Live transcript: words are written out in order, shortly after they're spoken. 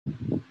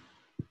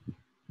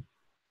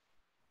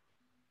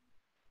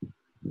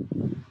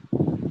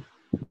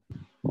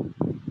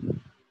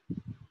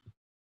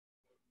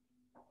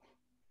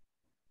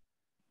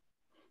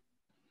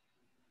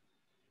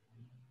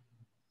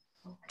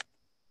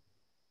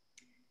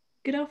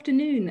Good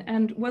afternoon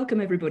and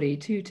welcome everybody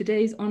to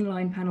today's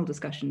online panel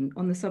discussion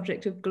on the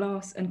subject of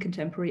glass and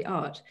contemporary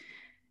art.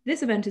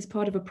 This event is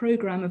part of a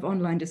program of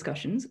online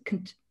discussions,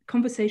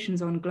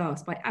 Conversations on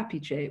Glass by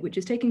Apice, which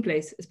is taking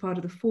place as part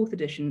of the 4th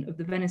edition of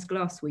the Venice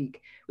Glass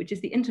Week, which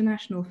is the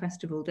international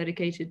festival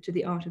dedicated to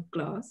the art of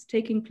glass,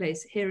 taking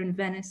place here in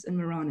Venice and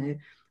Murano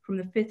from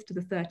the 5th to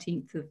the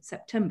 13th of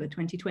September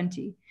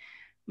 2020.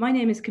 My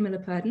name is Camilla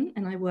Purden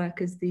and I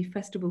work as the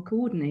festival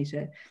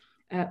coordinator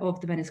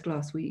of the Venice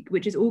Glass Week,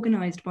 which is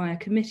organised by a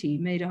committee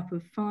made up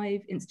of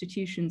 5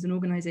 institutions and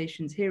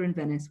organisations here in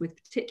Venice with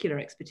particular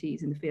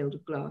expertise in the field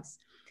of glass.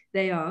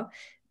 They are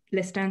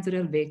Le Stanze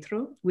del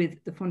Vetro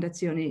with the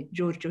Fondazione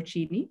Giorgio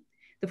Cini,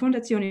 the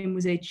Fondazione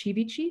Musei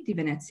Civici di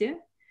Venezia,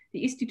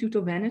 the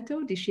Istituto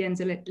Veneto di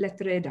Scienze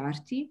Lettere ed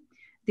Arti,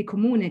 the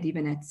Comune di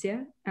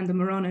Venezia, and the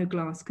Murano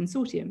Glass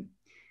Consortium.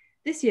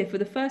 This year, for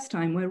the first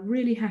time, we're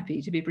really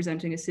happy to be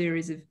presenting a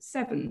series of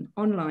 7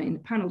 online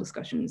panel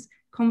discussions,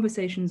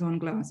 Conversations on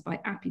Glass by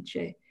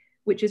Apice,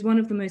 which is one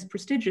of the most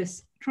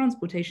prestigious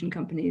transportation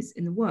companies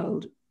in the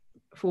world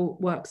for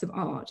works of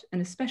art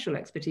and a special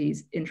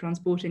expertise in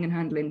transporting and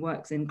handling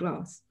works in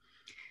glass.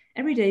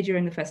 Every day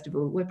during the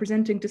festival, we're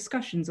presenting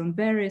discussions on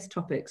various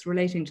topics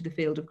relating to the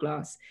field of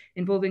glass,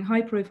 involving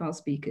high-profile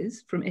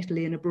speakers from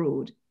Italy and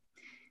abroad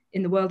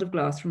in the world of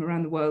glass from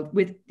around the world,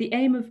 with the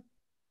aim of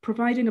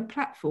providing a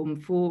platform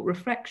for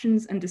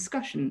reflections and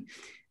discussion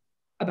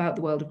about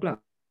the world of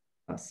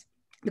glass.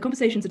 The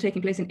conversations are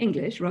taking place in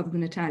English rather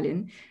than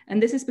Italian,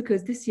 and this is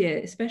because this year,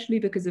 especially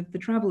because of the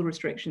travel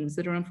restrictions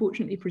that are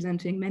unfortunately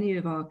preventing many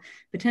of our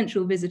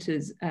potential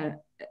visitors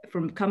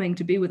from coming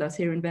to be with us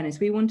here in Venice,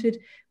 we wanted,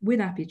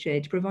 with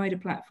Apice, to provide a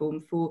platform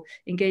for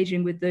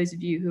engaging with those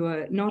of you who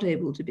are not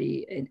able to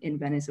be in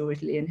Venice or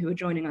Italy and who are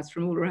joining us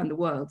from all around the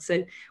world.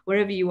 So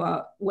wherever you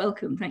are,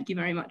 welcome. Thank you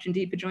very much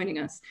indeed for joining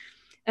us.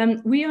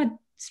 We are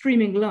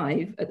streaming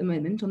live at the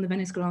moment on the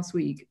Venice Glass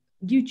Week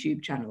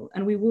YouTube channel,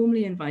 and we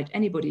warmly invite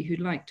anybody who'd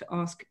like to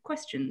ask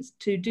questions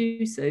to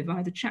do so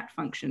via the chat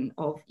function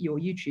of your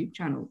YouTube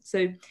channel.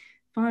 So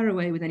fire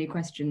away with any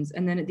questions,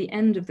 and then at the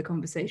end of the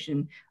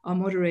conversation, our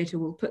moderator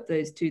will put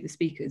those to the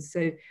speakers.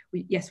 So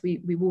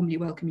we warmly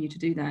welcome you to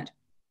do that.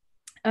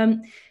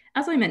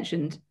 As I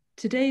mentioned,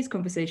 today's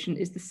conversation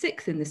is the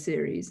 6th in the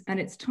series, and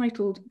it's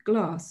titled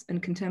Glass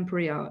and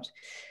Contemporary Art.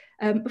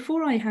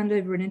 Before I hand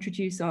over and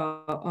introduce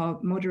our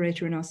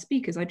moderator and our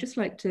speakers, I'd just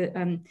like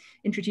to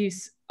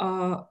introduce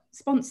our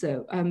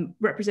sponsor,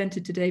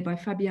 represented today by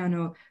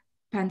Fabiano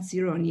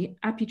Panzironi,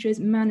 Apice's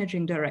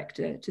Managing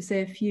Director, to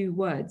say a few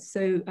words.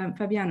 So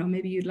Fabiano,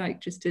 maybe you'd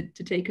like just to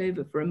take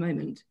over for a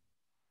moment.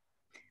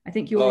 I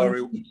think you're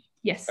on.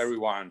 Yes.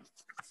 Everyone.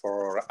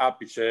 For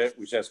Apice,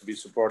 which has been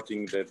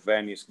supporting the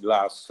Venice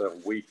Glass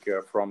Week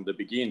from the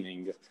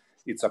beginning,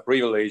 it's a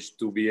privilege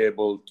to be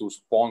able to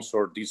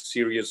sponsor this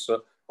series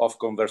of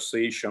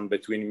conversation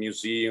between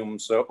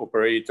museums,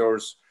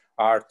 operators,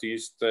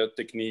 artists,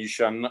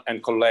 technicians,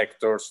 and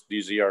collectors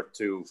this year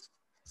too.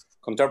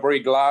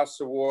 Contemporary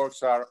glass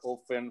works are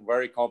often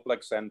very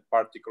complex and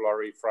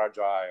particularly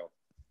fragile.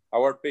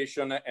 Our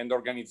passion and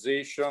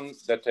organization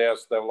that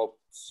has developed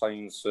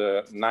since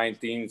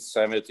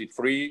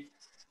 1973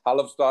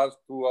 allows us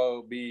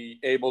to be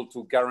able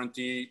to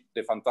guarantee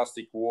the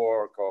fantastic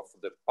work of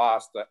the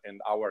past and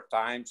our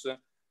times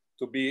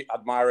to be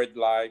admired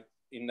like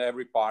in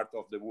every part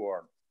of the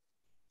world.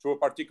 Through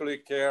particular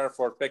care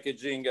for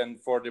packaging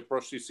and for the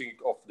processing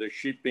of the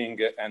shipping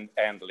and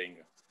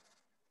handling.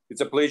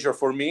 It's a pleasure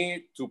for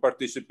me to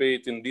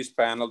participate in this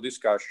panel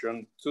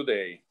discussion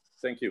today.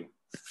 Thank you.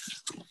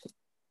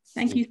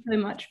 Thank you so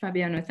much,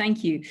 Fabiano.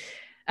 Thank you.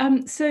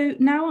 So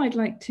now I'd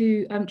like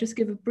to just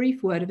give a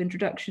brief word of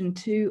introduction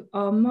to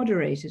our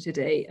moderator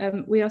today.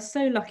 We are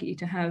so lucky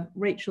to have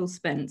Rachel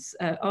Spence,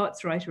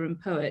 arts writer and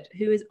poet,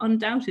 who is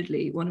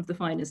undoubtedly one of the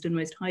finest and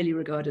most highly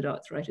regarded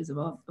arts writers of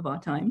our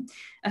time.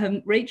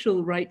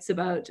 Rachel writes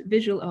about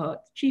visual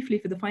art, chiefly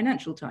for the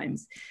Financial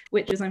Times,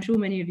 which, as I'm sure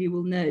many of you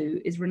will know,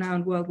 is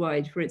renowned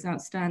worldwide for its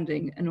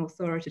outstanding and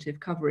authoritative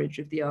coverage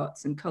of the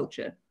arts and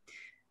culture.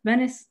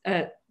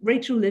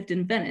 Rachel lived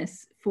in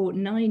Venice for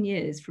 9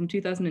 years, from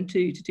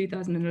 2002 to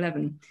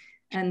 2011.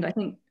 And I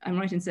think I'm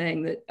right in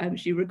saying that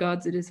she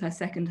regards it as her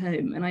second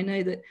home. And I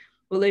know that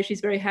although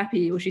she's very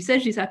happy, or she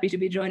says she's happy to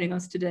be joining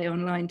us today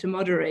online to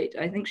moderate,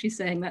 I think she's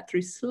saying that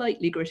through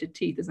slightly gritted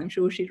teeth, as I'm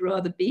sure she'd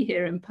rather be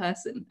here in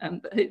person.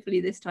 But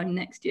hopefully this time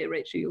next year,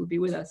 Rachel, you'll be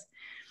with us.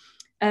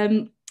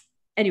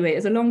 Anyway,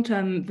 as a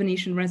long-term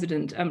Venetian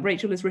resident,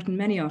 Rachel has written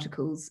many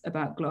articles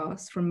about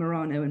glass from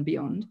Murano and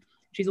beyond.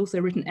 She's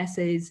also written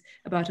essays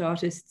about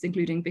artists,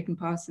 including Vicken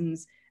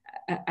Parsons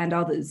and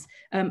others.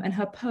 And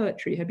her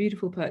poetry, her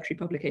beautiful poetry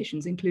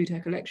publications include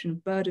her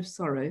collection Bird of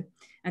Sorrow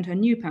and her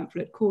new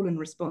pamphlet, Call and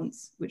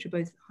Response, which are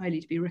both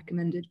highly to be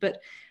recommended.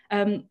 But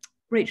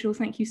Rachel,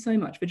 thank you so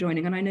much for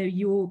joining. And I know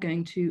you're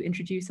going to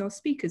introduce our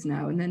speakers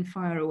now and then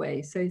fire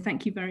away. So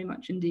thank you very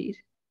much indeed.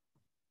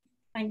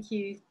 Thank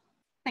you.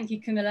 Thank you,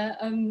 Camilla.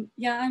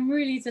 Yeah, I'm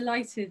really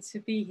delighted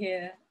to be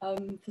here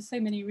for so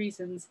many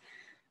reasons.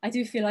 I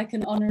do feel like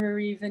an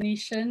honorary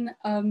Venetian,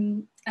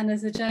 and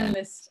as a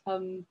journalist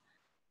and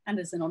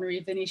as an honorary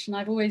Venetian,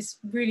 I've always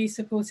really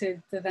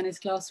supported the Venice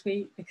Glass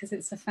Week because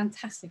it's a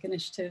fantastic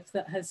initiative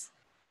that has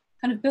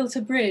kind of built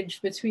a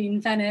bridge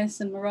between Venice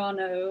and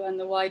Murano and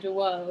the wider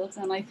world.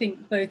 And I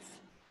think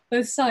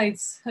both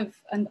sides have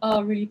and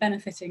are really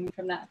benefiting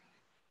from that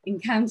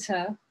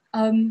encounter.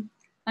 I'm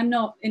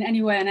not in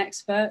any way an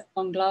expert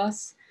on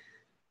glass,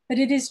 but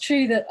it is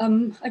true that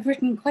I've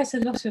written quite a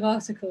lot of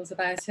articles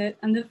about it.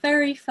 And the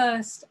very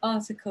first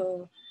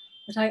article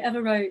that I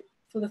ever wrote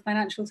for the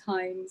Financial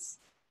Times,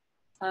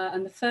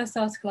 and the first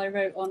article I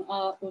wrote on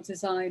art or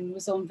design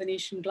was on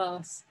Venetian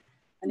glass.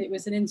 And it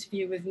was an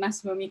interview with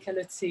Massimo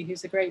Micheluzzi,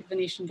 who's a great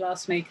Venetian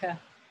glassmaker.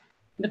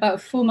 And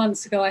about 4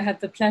 months ago, I had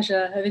the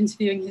pleasure of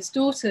interviewing his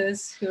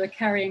daughters, who are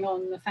carrying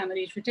on the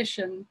family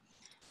tradition,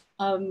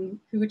 who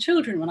were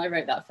children when I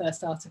wrote that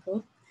first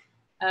article.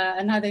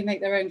 And now they make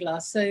their own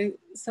glass.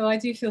 So I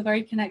do feel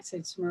very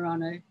connected to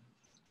Murano.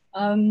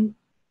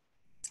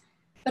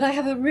 But I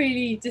have a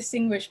really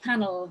distinguished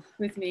panel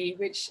with me,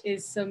 which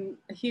is a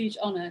huge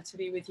honor to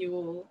be with you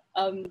all.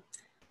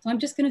 So I'm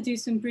just going to do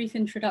some brief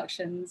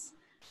introductions,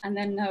 and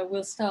then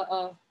we'll start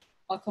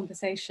our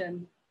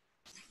conversation.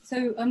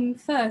 So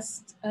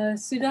first,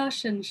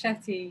 Sudarshan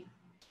Shetty,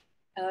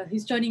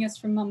 who's joining us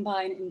from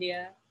Mumbai in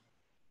India.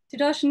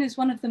 Sudarshan is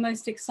one of the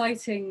most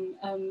exciting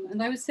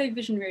and I would say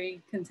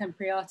visionary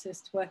contemporary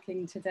artists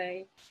working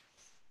today.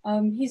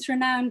 He's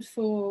renowned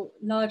for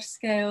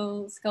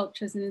large-scale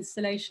sculptures and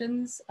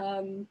installations.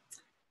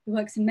 He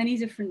works in many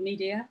different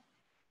media.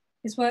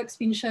 His work's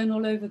been shown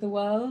all over the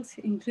world,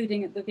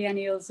 including at the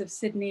Biennials of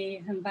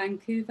Sydney and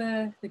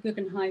Vancouver, the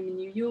Guggenheim in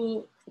New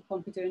York, the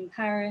Pompidou in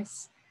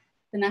Paris,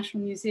 the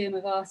National Museum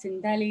of Art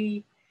in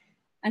Delhi,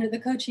 and at the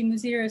Kochi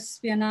Muziris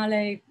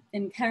Biennale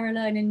in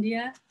Kerala in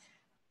India.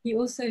 He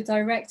also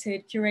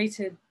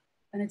curated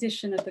an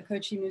edition of the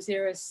Kochi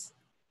Muziris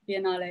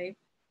Biennale,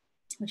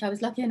 which I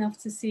was lucky enough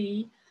to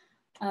see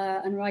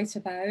and write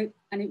about.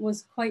 And it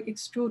was quite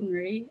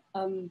extraordinary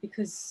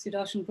because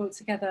Sudarshan brought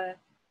together,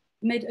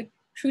 made a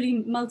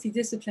truly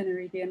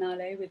multidisciplinary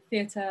Biennale with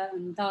theatre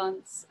and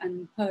dance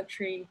and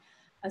poetry,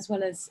 as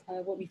well as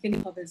what we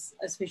think of as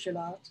visual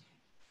art.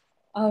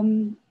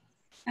 And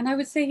I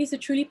would say he's a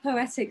truly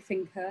poetic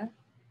thinker.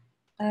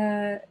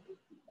 I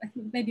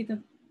think maybe the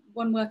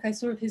one work I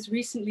saw of his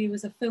recently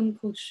was a film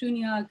called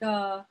Shunya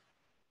Gar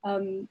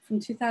from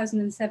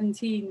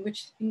 2017,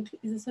 which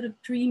is a sort of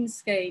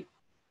dreamscape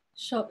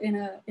shot in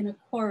a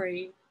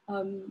quarry.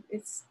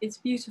 It's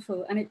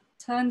beautiful, and it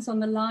turns on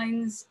the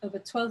lines of a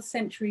 12th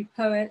century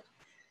poet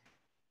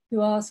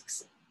who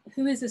asks,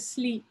 who is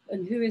asleep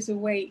and who is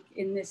awake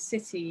in this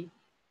city,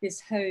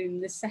 this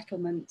home, this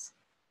settlement,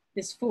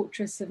 this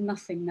fortress of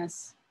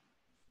nothingness?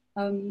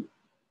 And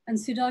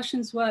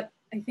Sudarshan's work,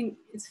 I think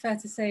it's fair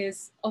to say,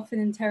 is often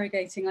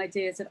interrogating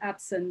ideas of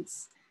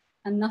absence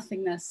and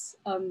nothingness,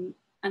 and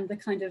the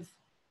kind of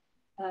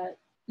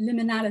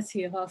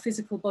liminality of our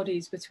physical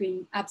bodies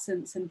between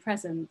absence and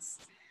presence.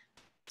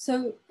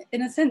 So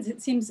in a sense,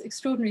 it seems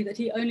extraordinary that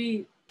he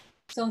only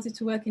started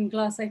to work in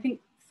glass, I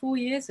think 4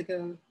 years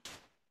ago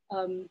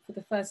for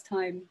the first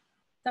time.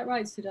 Is that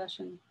right,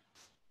 Sudarshan?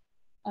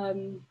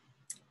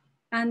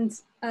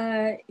 And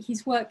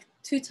he's worked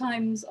 2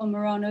 times on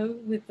Murano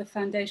with the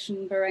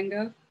Foundation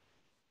Berengo,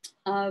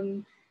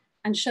 and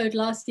showed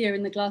last year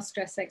in the Glass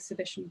Dress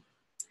exhibition.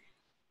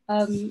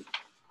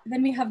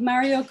 Then we have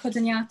Mario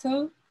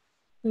Codognato,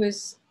 who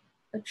is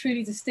a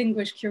truly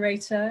distinguished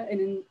curator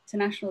in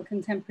international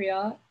contemporary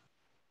art.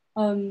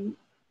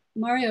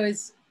 Mario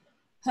is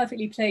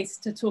perfectly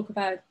placed to talk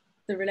about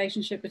the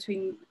relationship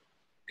between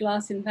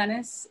glass in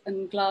Venice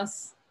and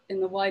glass in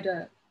the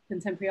wider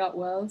contemporary art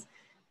world.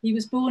 He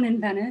was born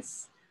in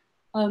Venice,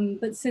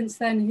 but since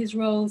then his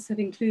roles have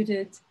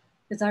included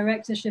the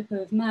directorship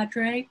of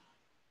Madre,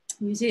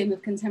 Museum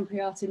of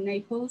Contemporary Art in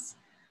Naples.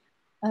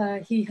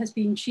 He has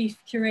been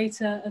chief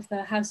curator of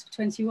the House of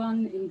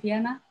 21 in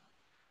Vienna,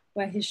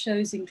 where his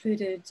shows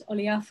included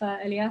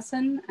Oliafa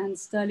Eliasson and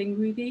Sterling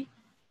Ruby.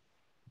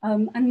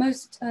 And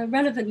most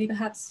relevantly,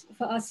 perhaps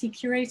for us, he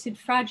curated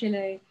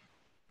Fragile,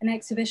 an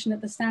exhibition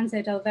at the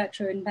Stanze del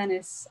Vetro in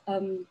Venice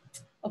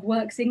of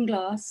works in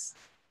glass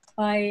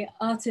by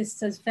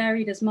artists as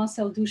varied as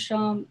Marcel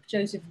Duchamp,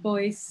 Joseph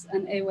Beuys,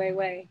 and Ai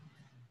Weiwei.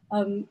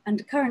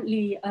 And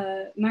currently,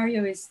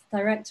 Mario is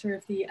director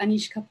of the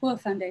Anish Kapoor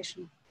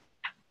Foundation.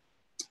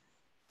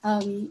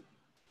 And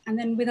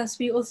then with us,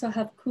 we also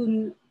have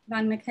Koen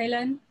van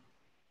Mechelen,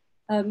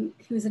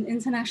 who is an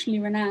internationally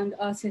renowned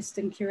artist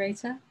and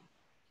curator.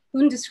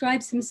 Koen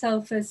describes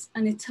himself as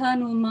an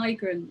eternal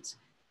migrant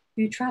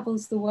who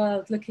travels the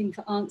world looking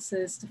for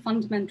answers to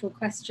fundamental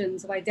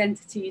questions of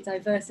identity,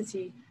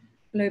 diversity,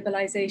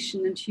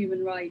 globalization, and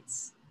human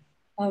rights.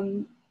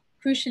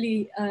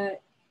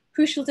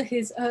 Crucial to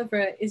his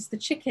oeuvre is the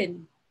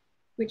chicken,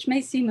 which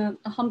may seem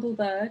a humble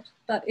bird,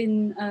 but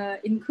in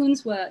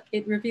Koen's work,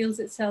 it reveals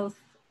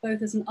itself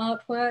both as an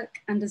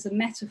artwork and as a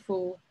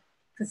metaphor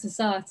for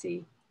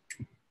society.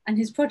 And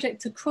his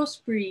project to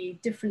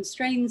crossbreed different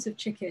strains of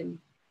chicken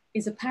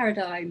is a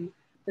paradigm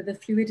the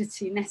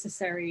fluidity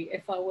necessary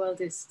if our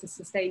world is to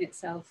sustain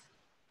itself.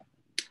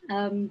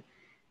 From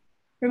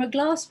a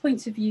glass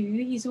point of view,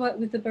 he's worked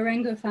with the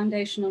Berengo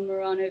Foundation on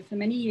Murano for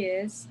many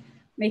years,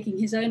 making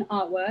his own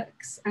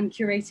artworks and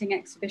curating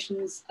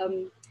exhibitions,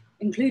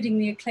 including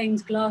the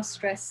acclaimed Glass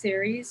Stress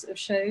series of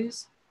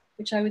shows,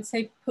 which I would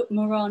say put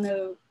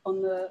Murano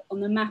on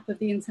the map of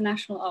the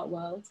international art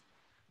world,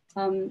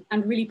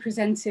 and really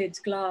presented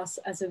glass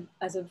as a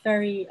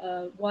very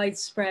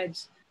widespread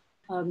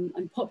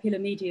and popular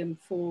medium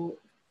for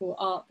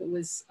art that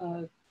was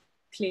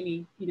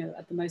clearly,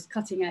 at the most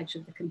cutting edge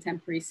of the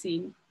contemporary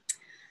scene.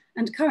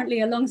 And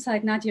currently,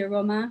 alongside Nadia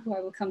Romain, who I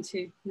will come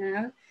to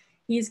now,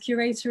 he is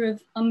curator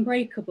of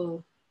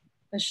Unbreakable,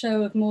 a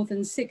show of more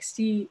than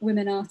 60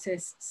 women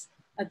artists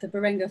at the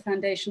Berengo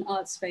Foundation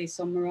Art Space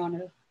on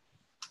Murano.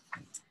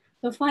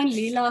 So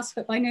finally, last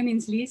but by no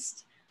means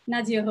least,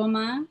 Nadia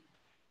Romain.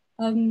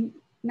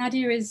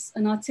 Nadia is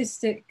an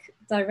artistic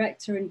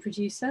director and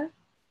producer.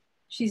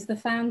 She's the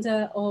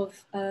founder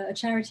of a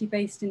charity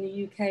based in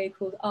the UK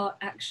called Art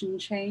Action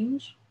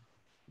Change.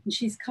 And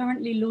she's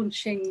currently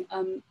launching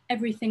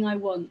Everything I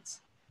Want,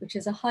 which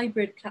is a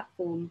hybrid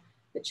platform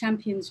that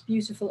champions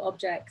beautiful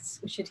objects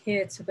which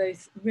adhere to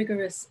both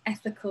rigorous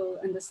ethical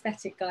and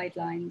aesthetic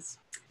guidelines.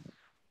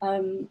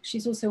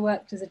 She's also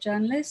worked as a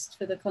journalist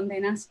for the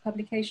Condé Nast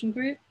publication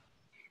group.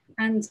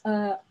 And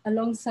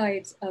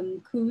alongside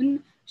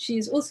Koen, she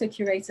is also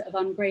curator of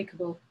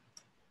Unbreakable,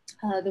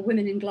 the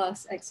Women in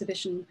Glass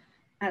exhibition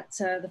at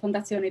the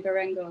Fondazione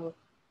Berengo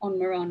on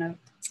Murano.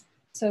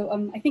 So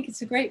I think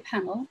it's a great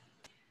panel.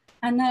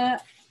 And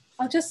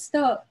I'll just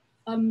start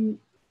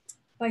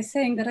by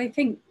saying that I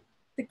think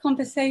the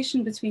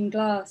conversation between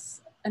glass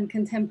and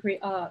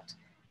contemporary art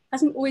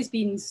hasn't always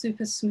been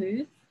super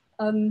smooth.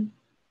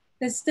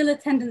 There's still a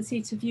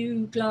tendency to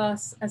view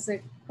glass as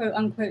a quote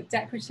unquote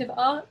decorative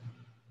art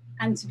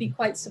and to be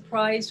quite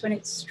surprised when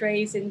it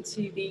strays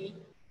into the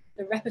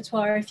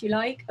repertoire, if you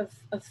like,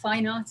 of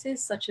fine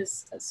artists such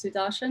as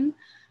Sudarshan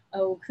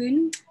or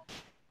Koen.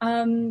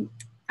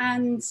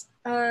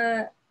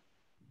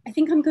 I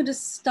think I'm going to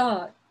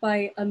start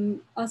by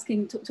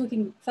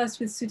talking first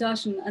with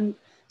Sudarshan. And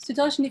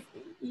Sudarshan, if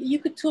you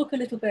could talk a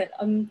little bit,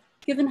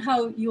 given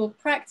how your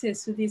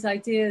practice with these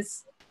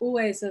ideas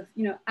always of,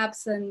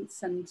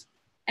 absence and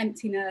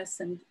emptiness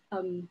and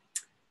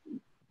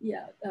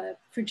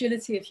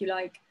fragility, if you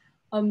like,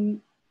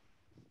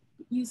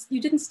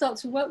 you didn't start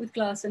to work with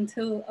glass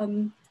until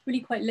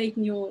really quite late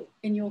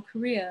in your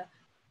career.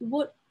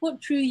 What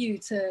drew you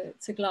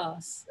to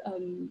glass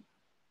in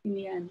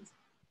the end?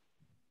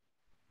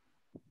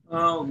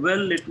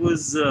 Well, it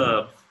was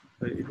a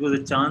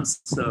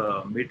chance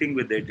meeting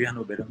with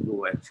Adriano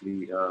Berengo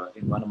actually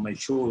in one of my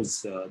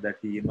shows that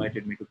he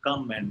invited me to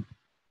come, and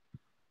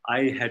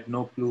I had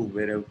no clue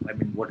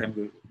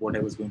what I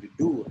was going to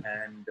do.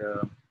 And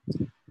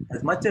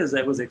as much as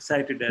I was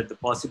excited at the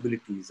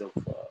possibilities of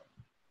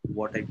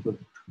what I could,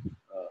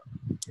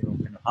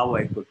 how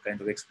I could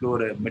kind of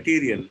explore a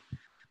material,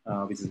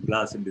 which is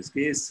glass in this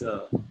case.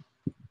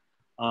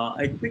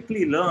 I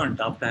quickly learned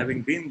after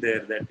having been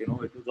there that, it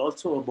was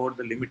also about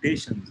the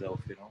limitations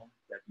of,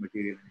 that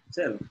material in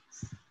itself,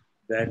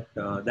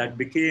 that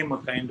became a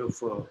kind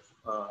of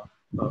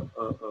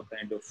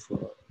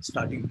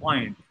starting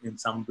point in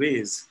some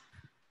ways.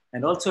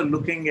 And also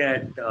looking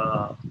at,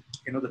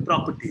 the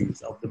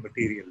properties of the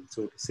material,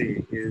 so to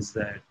say, is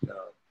that,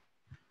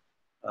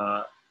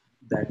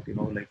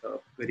 like a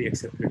very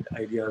accepted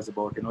ideas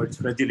about, its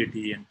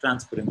fragility and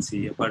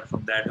transparency. Apart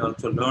from that, I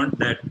also learned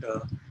that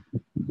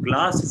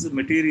glass is a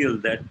material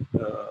that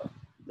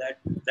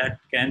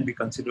can be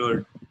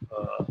considered,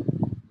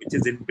 which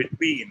is in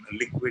between a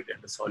liquid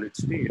and a solid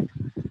state,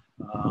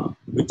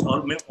 which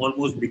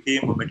almost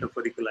became a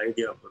metaphorical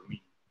idea for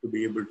me to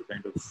be able to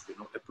kind of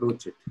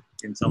approach it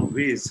in some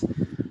ways,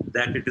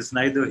 that it is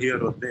neither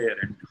here or there,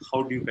 and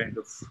how do you kind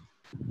of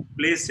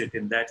place it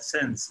in that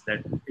sense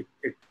that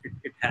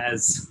it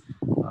has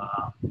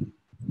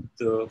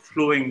the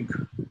flowing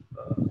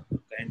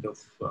kind of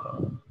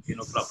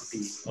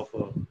property of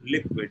a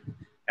liquid.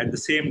 At the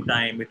same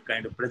time, it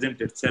kind of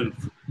presents itself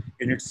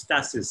in its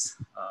stasis,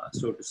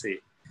 so to say.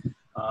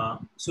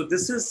 So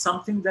this is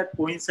something that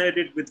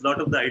coincided with a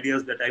lot of the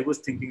ideas that I was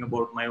thinking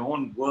about my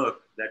own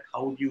work, that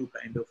how do you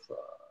kind of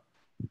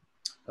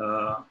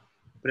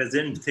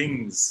present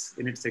things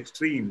in its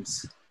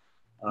extremes.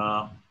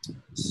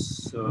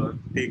 So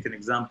take an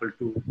example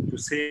to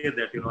say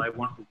that, I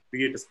want to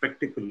create a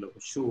spectacle of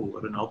a show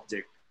or an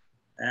object,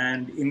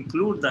 and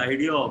include the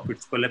idea of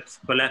its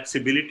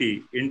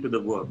collapsibility into the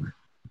work.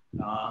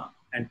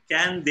 And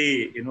can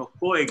they,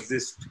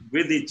 coexist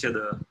with each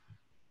other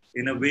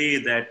in a way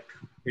that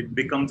it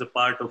becomes a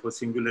part of a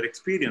singular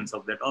experience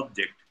of that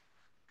object.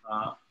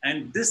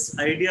 And this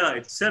idea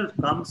itself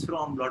comes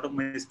from a lot of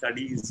my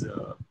studies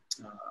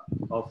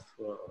of,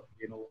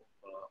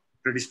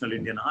 traditional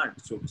Indian art,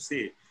 so to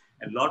say.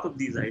 And a lot of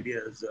these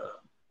ideas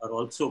are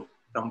also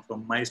come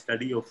from my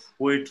study of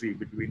poetry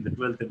between the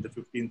 12th and the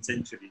 15th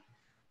century.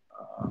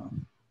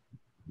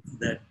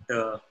 That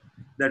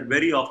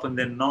very often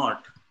than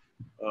not,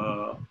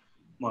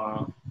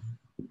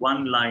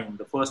 one line,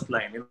 the first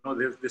line, you know,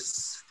 there's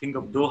this thing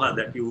of Doha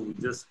that you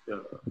just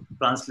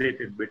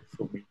translated bit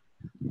for me.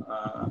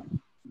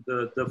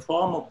 The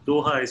form of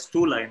Doha is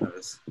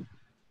two-liners,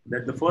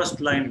 that the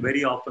first line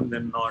very often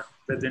than not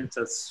presents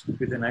us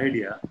with an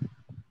idea,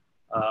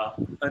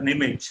 an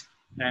image,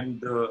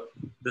 and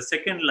the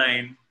second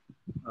line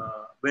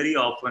very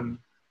often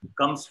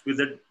comes with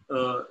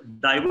a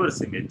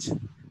diverse image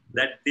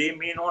that they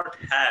may not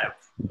have,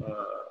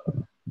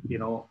 you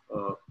know,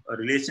 a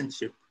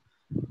relationship,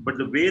 but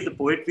the way the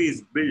poetry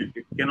is built,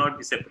 it cannot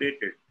be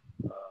separated.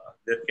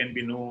 There can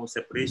be no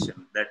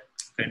separation. That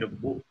kind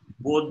of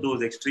both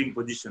those extreme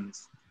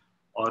positions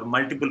or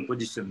multiple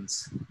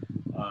positions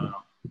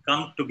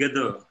come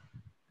together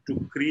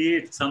to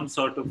create some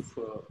sort of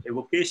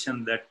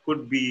evocation that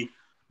could be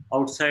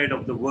outside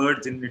of the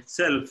words in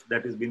itself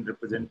that is being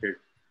represented.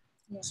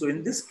 Yeah. So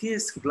in this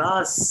case,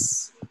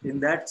 glass, in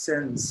that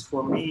sense,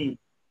 for me,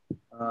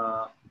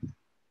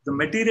 the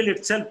material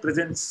itself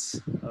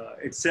presents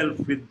itself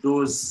with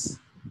those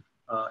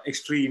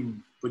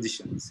extreme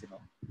positions, you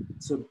know.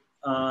 So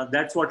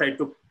that's what I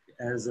took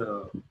as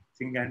a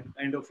thing, and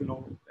kind of, you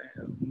know,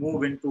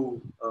 move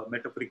into a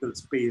metaphorical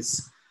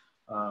space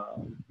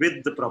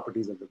with the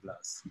properties of the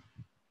glass.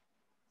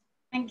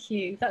 Thank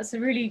you. That's a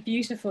really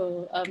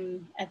beautiful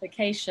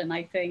evocation,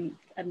 I think,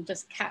 and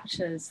just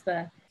captures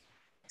the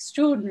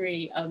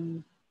extraordinary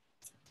kind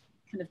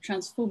of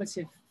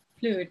transformative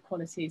fluid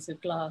qualities of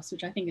glass,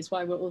 which I think is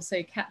why we're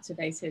also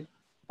captivated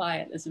by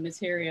it as a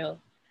material.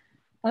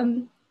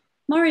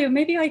 Mario,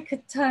 maybe I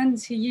could turn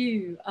to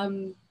you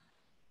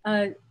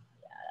as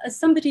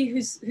somebody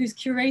who's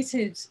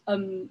curated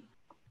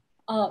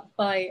art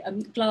by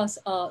glass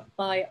art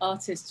by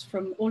artists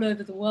from all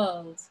over the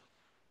world,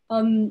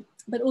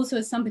 but also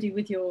as somebody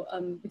with your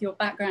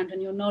background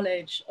and your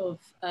knowledge of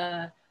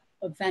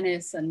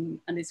Venice and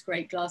its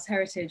great glass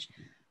heritage.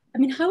 I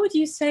mean, how would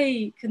you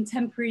say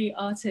contemporary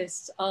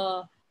artists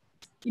are,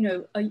 you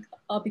know,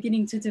 are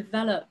beginning to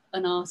develop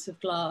an art of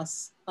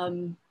glass,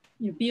 you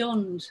know,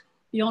 beyond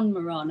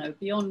Murano,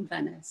 beyond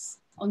Venice,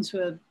 onto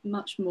a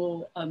much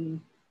more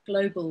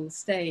global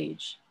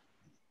stage?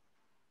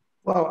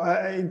 Well,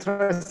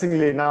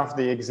 interestingly enough,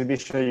 the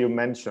exhibition you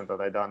mentioned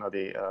that I done at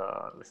the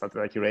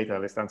curator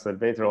Alessandro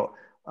Del Vetro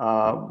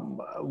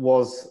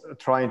was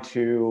trying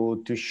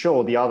to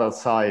show the other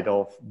side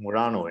of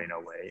Murano in a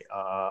way.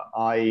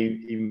 I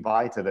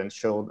invited and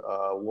showed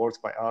works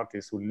by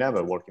artists who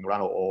never worked in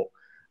Murano, or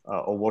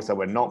works that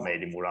were not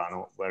made in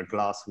Murano, where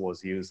glass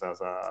was used as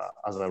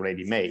a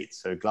ready-made.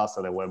 So glass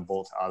that were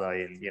bought either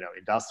in, you know,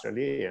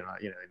 industrially, you know,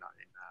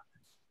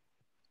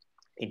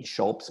 in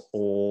shops,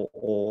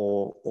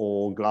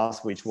 or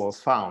glass which was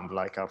found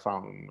like a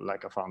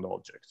found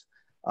object.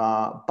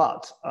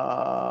 But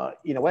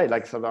in a way,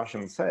 like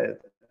Sebastian said,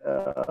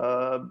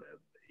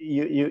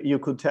 you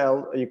could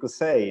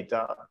say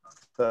that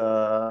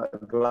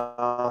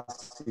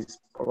glass is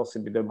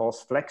possibly the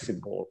most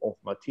flexible of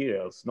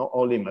materials, not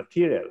only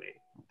materially,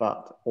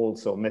 but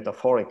also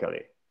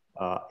metaphorically.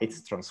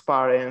 It's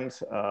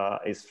transparent,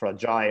 it's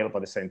fragile, but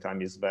at the same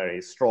time it's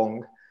very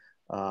strong.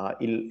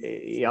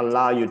 It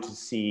allows you to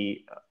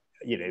see,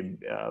 you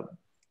know,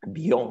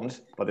 beyond,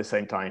 but at the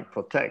same time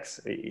protects.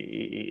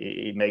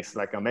 It makes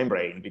like a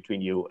membrane between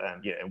you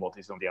and, you know, what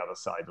is on the other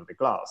side of the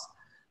glass.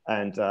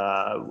 And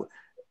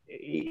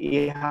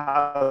it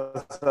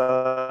has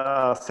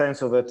a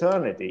sense of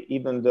eternity,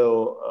 even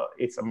though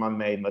it's a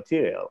man-made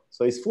material.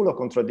 So it's full of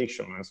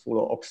contradiction and it's full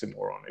of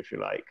oxymoron, if you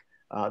like.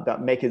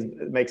 That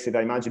makes it,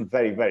 I imagine,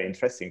 very, very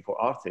interesting for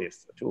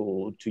artists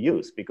to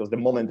use, because the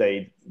moment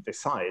they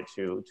decide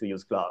to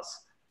use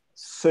glass,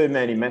 so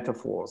many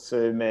metaphors,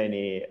 so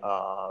many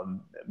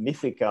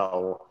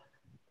mythical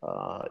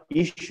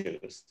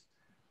issues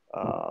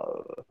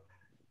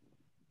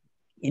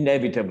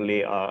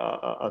inevitably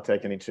are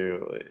taken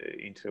into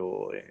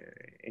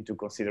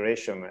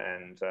consideration,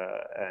 and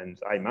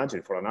I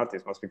imagine for an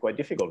artist must be quite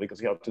difficult, because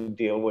you have to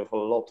deal with a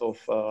lot of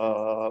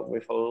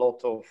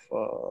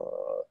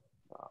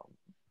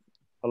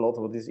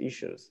these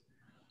issues.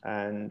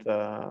 And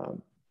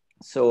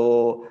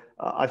so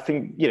I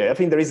think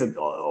there is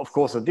of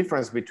course a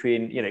difference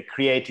between, you know,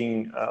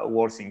 creating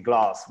works in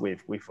glass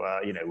with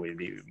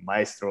the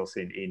maestros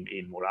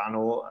in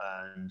Murano,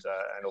 and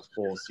of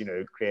course, you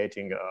know,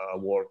 creating a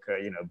work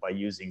by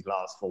using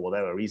glass for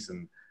whatever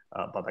reason,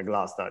 but a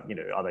glass that, you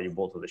know, either you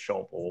bought at the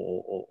shop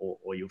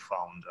or you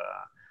found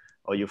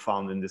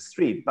in the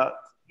street. But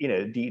you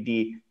know,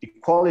 the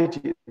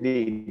quality,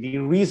 the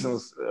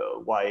reasons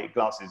why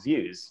glass is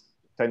used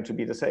tend to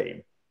be the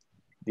same.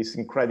 This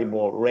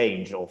incredible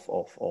range of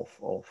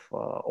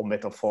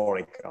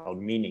metaphorical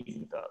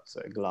meaning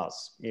that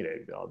glass, you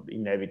know,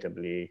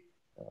 inevitably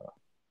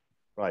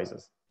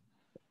rises.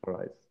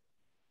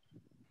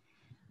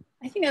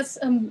 I think that's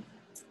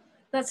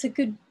a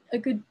good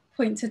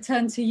point to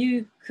turn to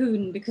you,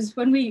 Koen, because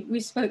when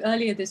we spoke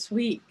earlier this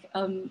week,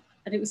 and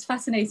it was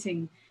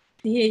fascinating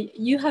to hear,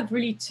 you have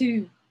really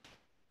two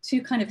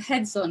two kind of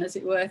heads on, as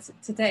it were,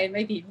 today.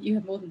 Maybe you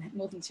have more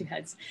than two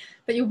heads,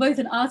 but you're both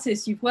an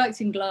artist. You've worked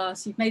in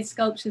glass, you've made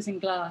sculptures in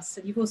glass,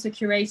 and you've also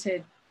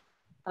curated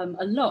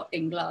a lot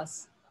in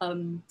glass,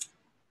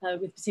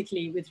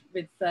 particularly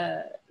with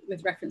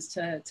reference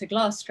to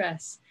glass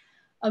stress.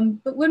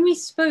 But when we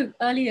spoke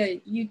earlier,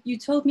 you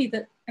told me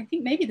that I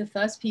think maybe the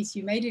first piece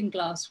you made in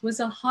glass was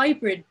a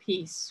hybrid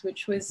piece,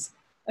 which was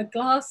a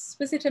glass,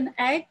 was it an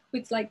egg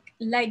with like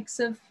legs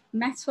of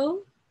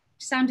metal?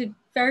 Which sounded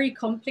very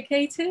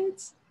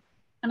complicated.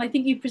 And I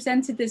think you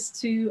presented this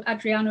to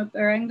Adriano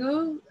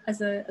Berengo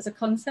as a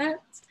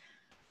concept.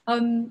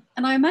 And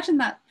I imagine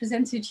that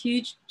presented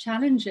huge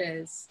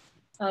challenges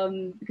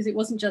because it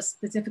wasn't just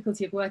the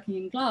difficulty of working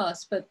in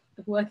glass, but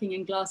of working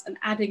in glass and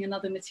adding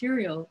another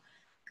material.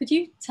 Could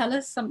you tell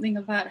us something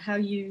about how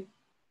you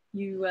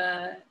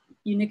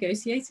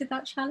negotiated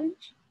that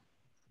challenge?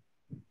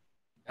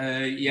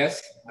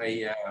 Yes,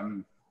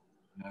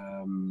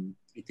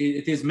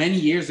 it is many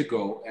years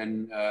ago,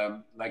 and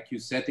like you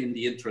said in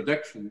the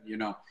introduction, you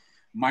know,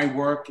 my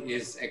work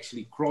is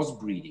actually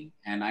crossbreeding,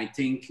 and I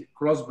think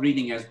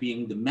crossbreeding as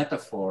being the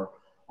metaphor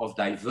of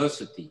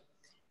diversity.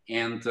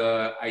 And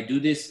I do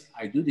this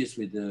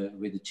with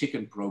the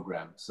chicken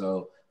program.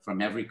 So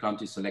from every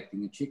country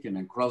selecting a chicken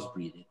and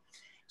crossbreeding.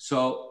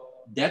 So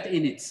that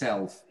in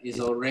itself is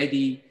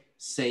already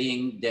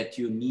saying that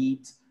you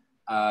need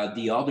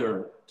the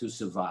other to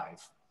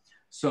survive.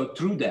 So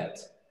through that,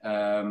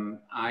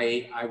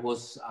 I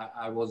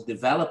was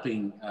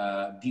developing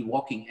the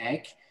walking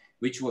egg,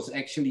 which was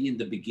actually in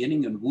the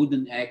beginning a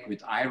wooden egg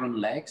with iron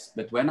legs.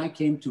 But when I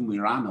came to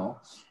Murano,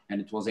 and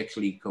it was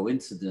actually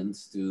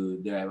coincidence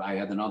I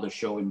had another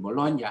show in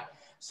Bologna.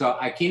 So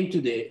I came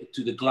to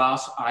the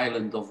glass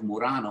island of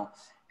Murano,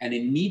 and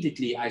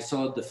immediately I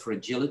saw the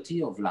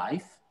fragility of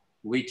life,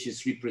 which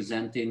is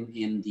represented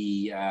in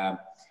the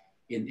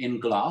in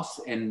glass,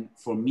 and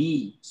for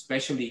me,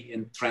 especially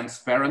in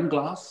transparent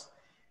glass.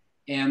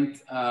 And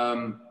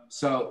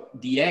so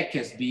the egg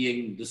as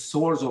being the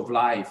source of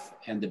life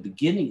and the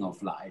beginning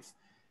of life,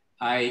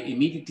 I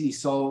immediately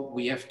saw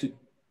we have to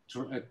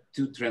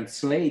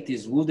translate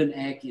this wooden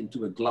egg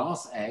into a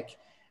glass egg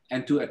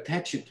and to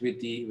attach it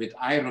with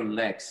iron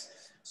legs.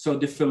 So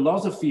the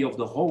philosophy of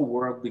the whole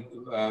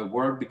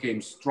work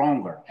became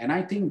stronger. And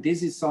I think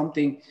this is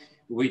something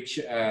which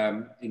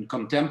in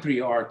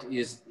contemporary art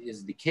is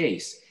the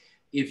case.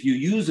 If you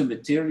use a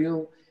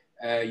material,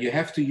 you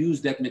have to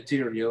use that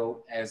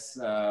material as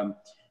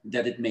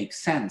that it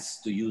makes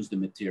sense to use the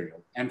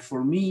material. And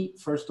for me,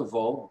 first of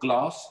all,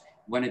 glass,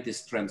 when it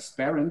is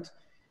transparent,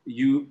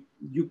 you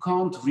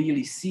can't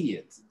really see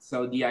it.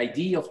 So the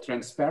idea of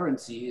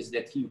transparency is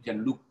that you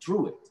can look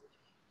through it.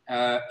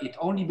 It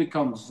only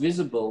becomes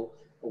visible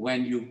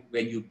when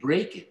you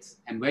break it.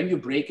 And when you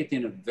break it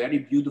in a very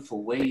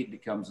beautiful way, it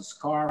becomes a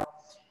scar,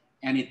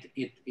 and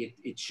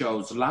it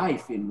shows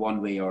life in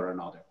one way or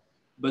another.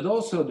 But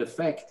also the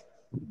fact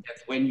that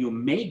when you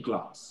make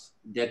glass,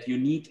 that you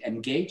need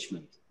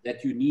engagement,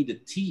 that you need a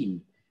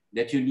team,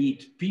 that you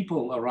need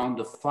people around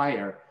the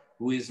fire,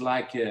 who is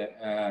like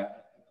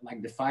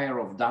the fire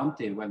of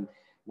Dante,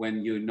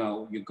 when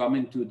you come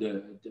into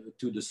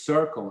the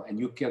circle, and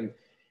you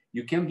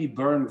can be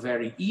burned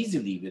very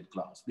easily with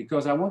glass.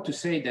 Because I want to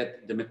say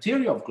that the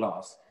material of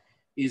glass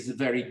is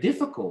very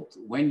difficult.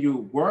 When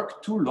you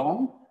work too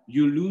long,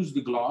 you lose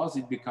the glass,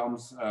 it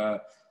becomes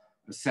a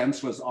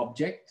senseless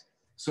object.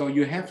 So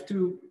you have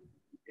to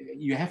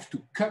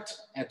cut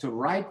at the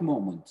right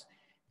moment,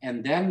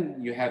 and then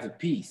you have a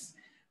piece.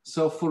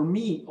 So for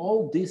me,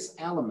 all these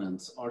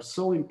elements are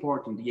so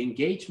important. The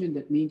engagement,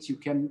 that means you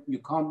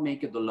can't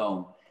make it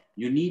alone.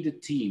 You need a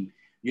team.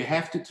 You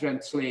have to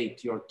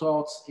translate your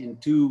thoughts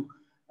into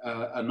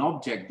an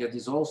object that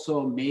is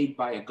also made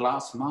by a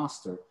glass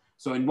master.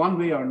 So in one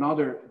way or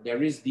another,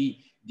 there is the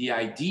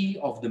idea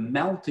of the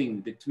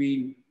melting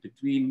between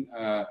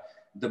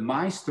the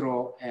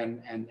maestro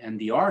and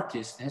the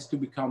artist has to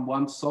become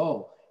one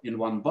soul in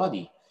one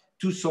body,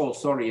 two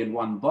souls, sorry, in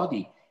one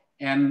body.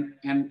 And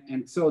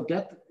so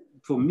that,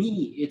 for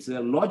me, it's a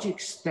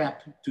logic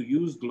step to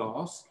use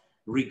glass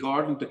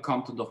regarding the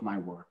content of my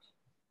work.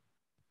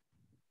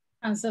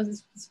 And so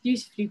it's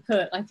beautifully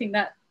put. I think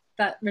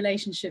that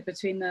relationship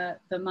between the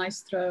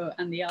maestro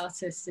and the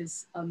artist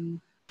is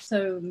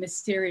so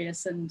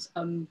mysterious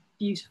and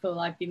beautiful.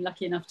 I've been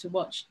lucky enough to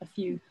watch a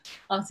few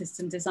artists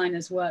and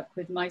designers work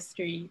with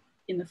maestri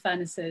in the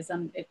furnaces,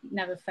 and it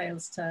never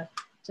fails to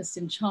just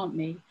enchant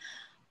me.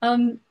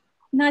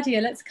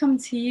 Nadia, let's come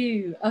to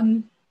you.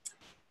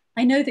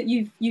 I know that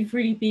you've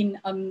really been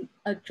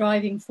a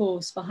driving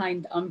force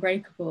behind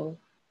Unbreakable,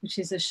 which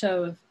is a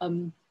show of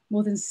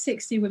more than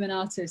 60 women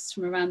artists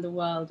from around the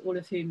world, all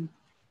of whom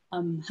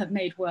have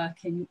made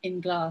work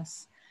in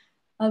glass.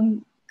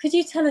 Could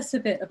you tell us a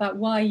bit about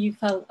why you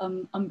felt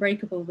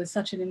Unbreakable was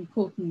such an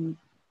important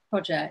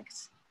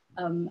project,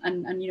 and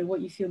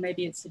what you feel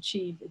maybe it's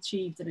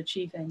achieved and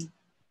achieving?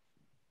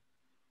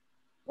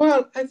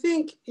 Well, I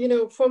think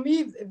for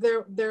me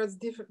there's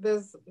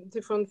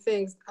different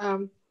things.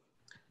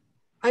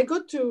 I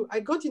got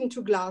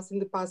into glass in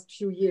the past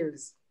few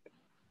years,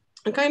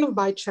 kind of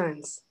by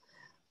chance.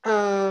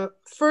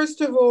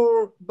 First of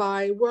all,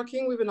 by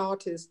working with an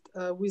artist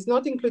who is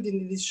not included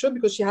in this show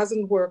because she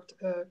hasn't worked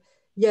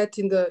yet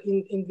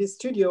in this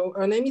studio.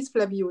 Her name is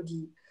Flavie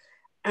Audy.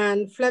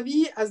 And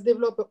Flavie has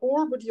developed a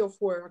whole body of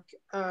work.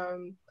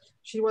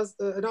 She was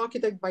an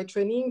architect by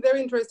training,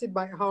 very interested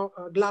by how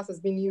glass has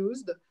been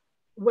used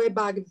way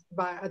back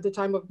at the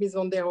time of Mies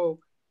van der Rohe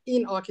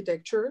in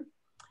architecture.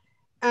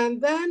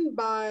 And then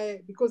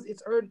because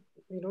it's her,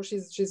 you know,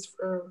 she's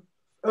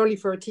early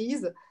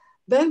 30s,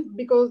 then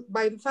because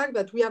by the fact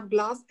that we have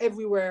glass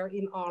everywhere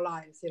in our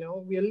lives, you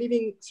know, we are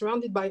living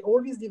surrounded by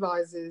all these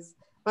devices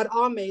that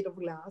are made of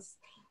glass.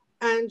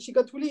 And she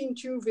got really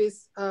into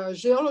this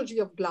geology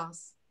of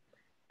glass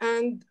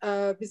and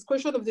this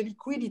question of the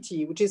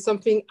liquidity, which is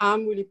something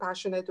I'm really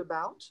passionate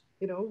about.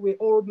 You know, we're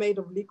all made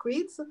of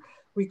liquids.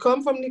 We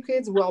come from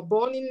liquids, we are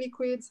born in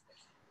liquids.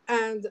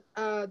 And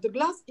the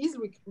glass is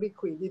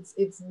liquid.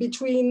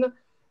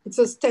 It's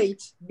a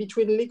state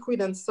between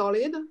liquid and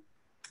solid.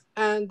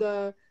 And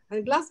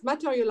glass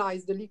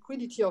materializes the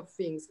liquidity of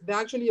things. There's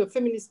actually a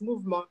feminist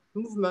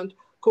movement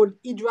called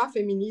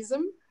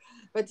Hydra-feminism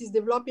that is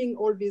developing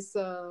all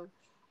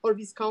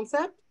this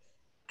concept.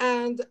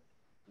 And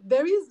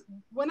there is,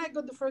 when I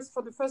got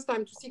for the first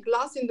time to see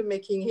glass in the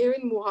making here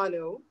in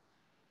Murano,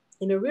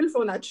 in a real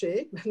fornace,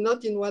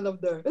 not in one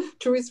of the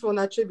tourist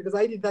fornace, because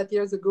I did that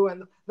years ago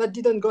and that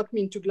didn't got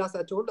me into glass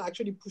at all. That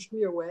actually pushed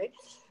me away.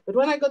 But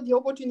when I got the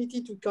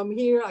opportunity to come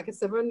here like at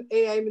 7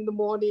 a.m. in the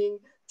morning,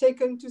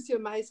 taken to see a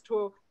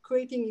maestro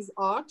creating his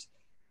art,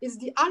 is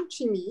the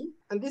alchemy.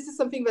 And this is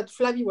something that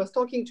Flavie was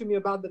talking to me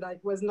about that I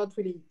was not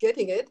really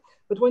getting it.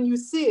 But when you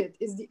see it,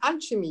 is the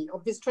alchemy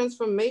of this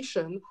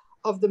transformation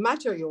of the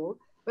material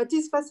that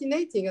is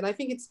fascinating. And I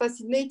think it's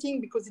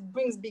fascinating because it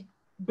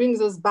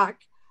brings us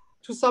back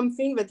to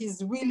something that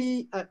is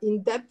really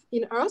in depth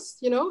in us,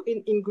 you know,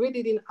 ingrained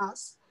in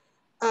us,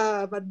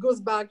 that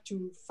goes back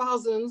to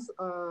thousands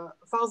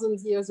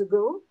years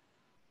ago.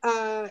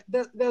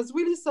 There's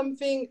really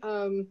something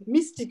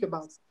mystic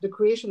about the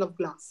creation of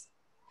glass.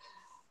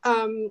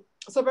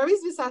 So there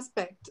is this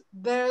aspect.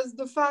 There's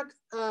the fact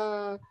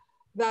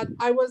that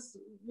I was,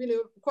 you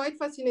know, quite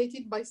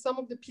fascinated by some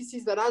of the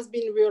pieces that has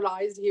been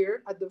realized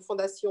here at the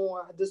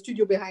Fondation, at the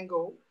Studio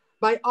Berengo,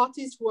 by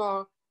artists who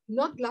are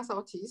not glass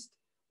artists,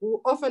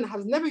 who often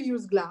have never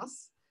used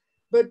glass,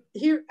 but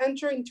here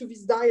enter into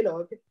this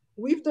dialogue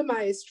with the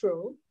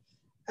maestro.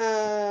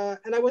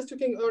 And I was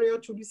talking earlier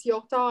to Lucie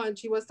Horta, and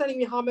she was telling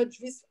me how much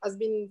this has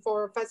been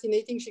for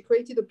fascinating. She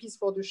created a piece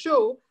for the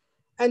show,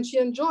 and she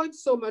enjoyed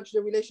so much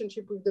the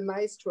relationship with the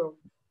maestro,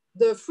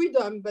 the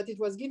freedom that it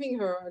was giving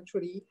her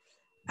actually,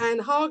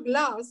 and how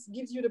glass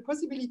gives you the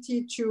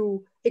possibility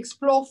to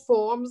explore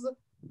forms,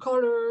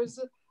 colors.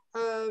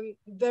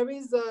 There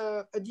is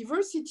a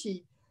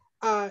diversity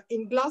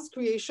in glass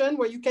creation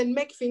where you can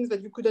make things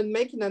that you couldn't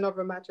make in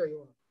another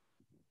material.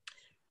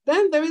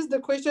 Then there is the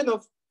question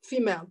of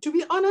female. To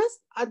be honest,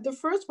 at the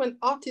first, when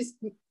artists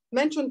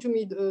mentioned to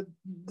me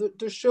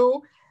the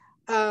show,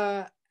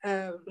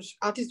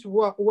 artists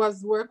who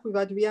was work with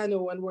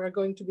Adriano and were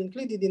going to be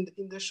included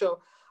in the show,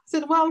 I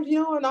said, well,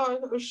 you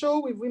know, a show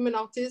with women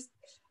artists.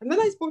 And then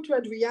I spoke to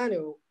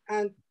Adriano,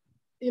 and,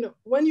 you know,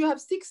 when you have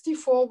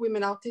 64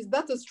 women artists,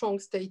 that's a strong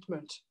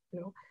statement,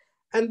 you know.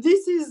 And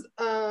this is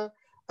a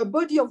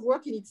body of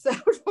work in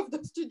itself of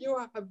the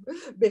Studio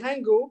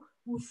Berengo,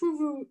 who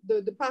through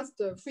the past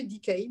 3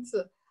 decades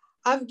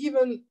have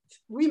given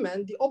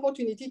women the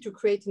opportunity to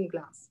create in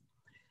glass.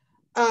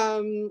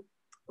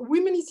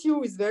 Women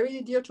issue is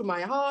very dear to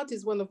my heart,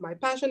 is one of my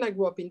passions. I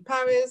grew up in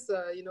Paris,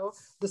 you know,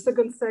 the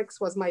second sex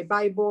was my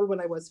Bible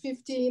when I was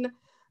 15.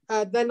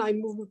 Then I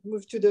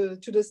moved to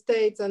the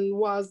States and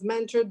was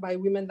mentored by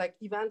women like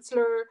Eve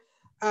Ensler,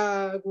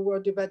 who were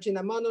the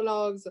Vagina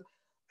Monologues.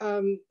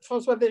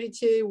 Françoise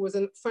Veritier, who was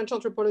a French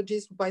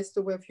anthropologist who passed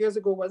away a few years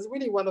ago, was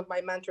really one of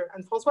my mentors.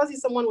 And Françoise is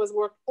someone who has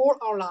worked all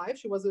our life.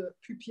 She was a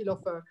pupil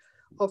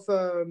of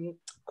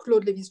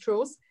Claude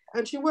Lévi-Strauss.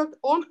 And she worked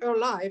all her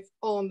life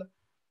on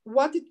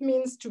what it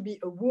means to be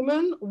a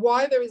woman,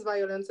 why there is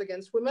violence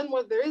against women,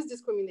 why there is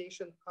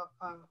discrimination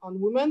on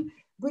women,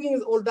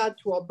 bringing all that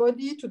to our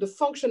body, to the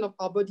function of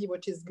our body,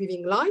 which is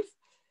giving life,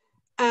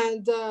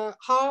 and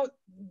how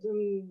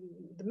the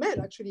men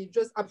actually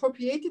just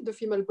appropriated the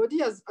female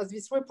body as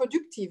this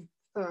reproductive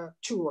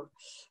tool.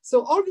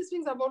 So all these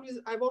things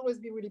I've always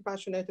been really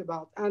passionate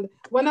about. And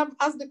when I've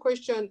asked the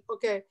question,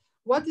 okay,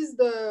 what is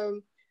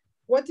the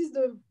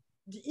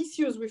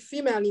issues with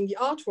female in the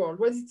art world?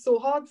 Why is it so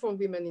hard for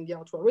women in the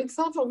art world? Well, it's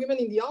hard for women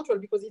in the art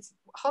world because it's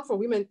hard for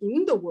women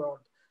in the world.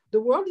 The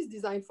world is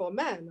designed for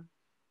men,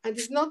 and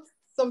it's not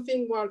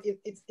something, well,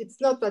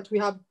 it's not that we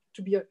have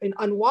to be an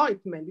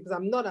unwhite man, because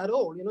I'm not at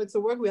all. You know, it's a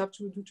work we have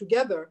to do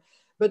together.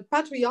 But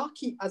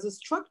patriarchy as a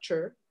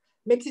structure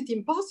makes it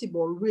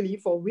impossible, really,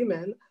 for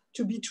women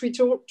to be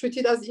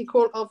treated as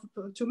equal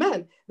to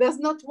men. There's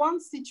not one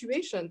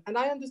situation, and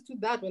I understood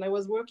that when I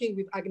was working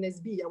with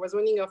Agnès B. I was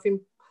running a film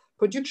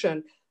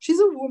production. She's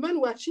a woman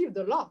who achieved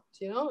a lot,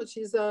 you know.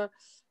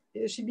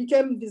 She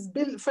became this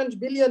French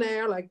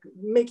billionaire, like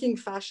making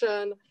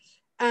fashion.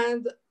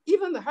 And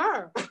even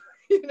her,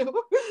 you know,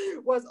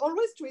 was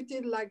always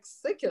treated like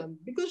second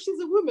because she's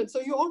a woman. So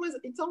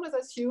it's always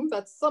assumed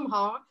that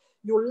somehow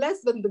you're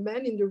less than the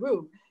man in the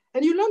room.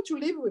 And you learn to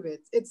live with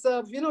it. It's,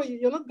 you know,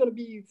 you're not going to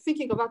be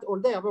thinking of that all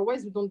day,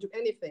 otherwise you don't do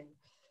anything.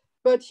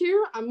 But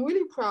here, I'm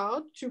really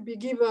proud to be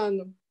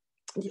given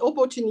the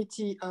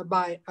opportunity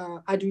by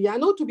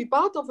Adriano to be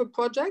part of a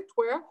project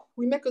where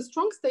we make a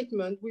strong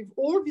statement with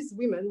all these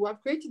women who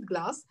have created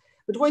glass.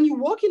 But when you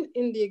walk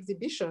in the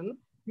exhibition,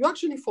 you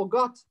actually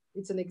forgot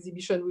it's an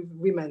exhibition with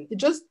women.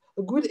 It's just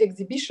a good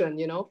exhibition,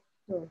 you know.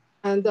 Yeah.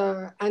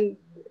 And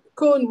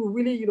Cohen, who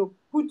really, you know,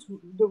 put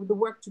the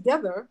work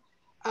together,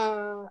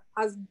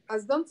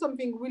 has done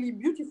something really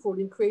beautiful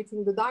in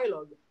creating the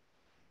dialogue.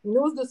 He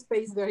knows the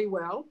space very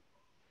well,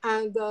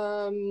 and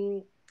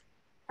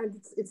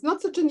it's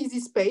not such an easy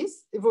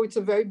space, though it's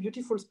a very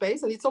beautiful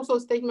space, and it's also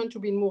a statement to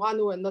be in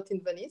Murano and not in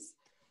Venice.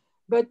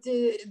 But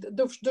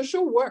the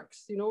show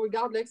works, you know,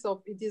 regardless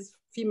of it is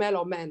female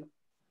or man.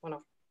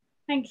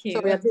 Thank you.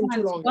 Sorry, I've been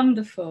too long.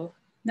 Wonderful.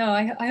 No,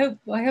 I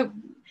hope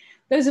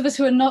those of us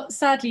who are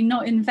sadly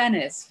not in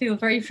Venice feel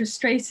very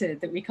frustrated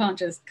that we can't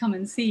just come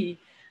and see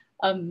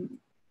all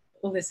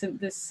this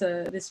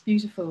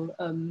beautiful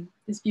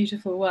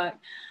work.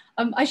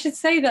 I should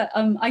say that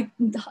I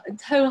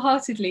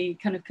wholeheartedly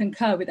kind of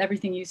concur with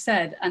everything you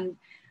said, and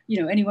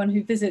you know, anyone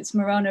who visits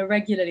Murano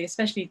regularly,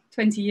 especially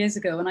 20 years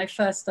ago when I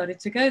first started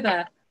to go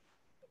there,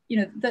 you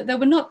know, there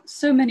were not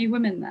so many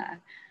women there.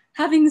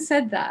 Having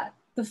said that,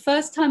 the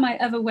first time I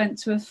ever went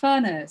to a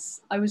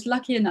furnace, I was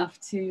lucky enough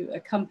to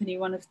accompany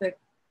one of the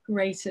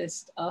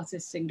greatest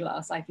artists in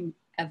glass, I think,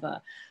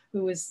 ever,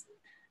 who was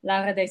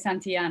Laura de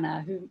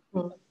Santillana, who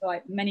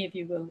many of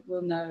you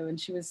will know, and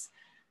she was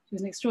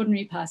an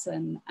extraordinary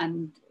person,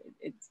 and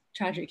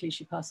tragically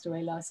she passed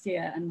away last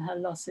year, and her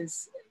loss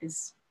is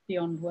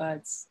beyond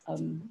words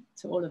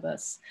to all of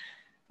us.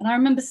 And I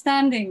remember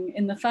standing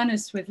in the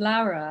furnace with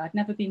Laura. I'd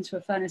never been to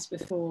a furnace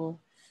before,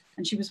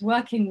 and she was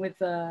working with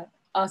the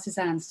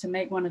artisans to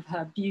make one of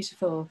her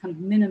beautiful kind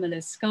of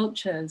minimalist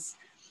sculptures.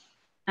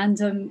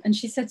 And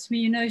she said to me,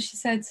 you know, she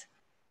said,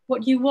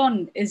 what you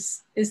want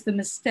is the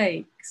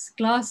mistakes.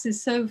 Glass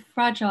is so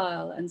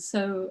fragile and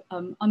so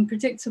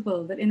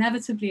unpredictable that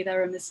inevitably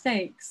there are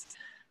mistakes.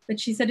 But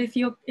she said, if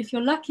you're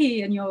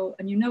lucky and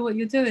you know what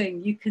you're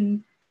doing, you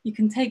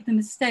can take the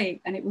mistake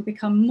and it will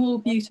become more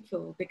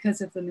beautiful because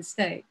of the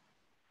mistake.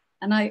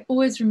 And I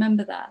always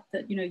remember that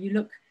you know,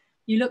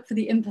 you look for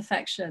the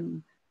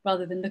imperfection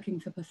rather than looking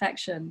for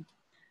perfection.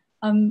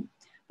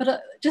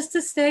 But just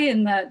to stay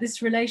in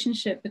this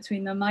relationship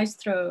between the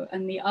maestro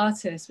and the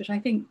artist, which I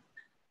think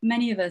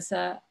many of us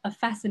are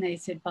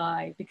fascinated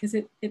by, because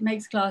it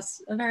makes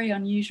glass a very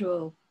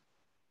unusual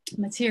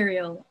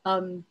material.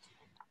 And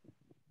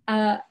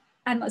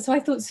so I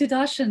thought,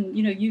 Sudarshan,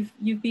 you know,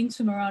 you've been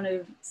to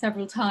Murano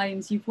several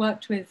times, you've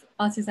worked with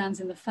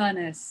artisans in the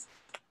furnace.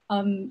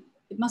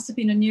 It must have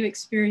been a new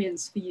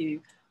experience for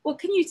you. What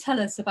can you tell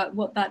us about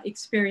what that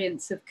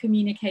experience of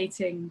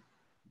communicating,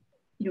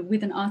 you know,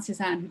 with an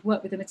artisan who'd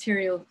worked with the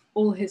material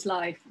all his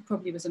life,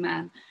 probably was a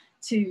man,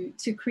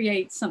 to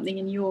create something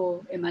in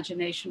your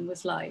imagination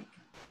was like?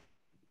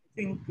 I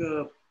think,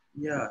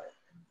 yeah,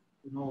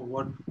 you know,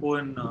 what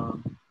Cohen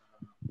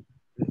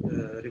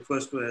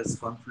refers to as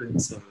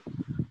confluence or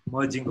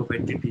merging of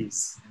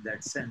entities in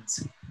that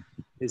sense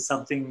is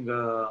something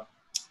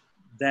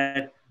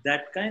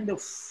that kind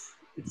of,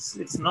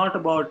 it's not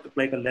about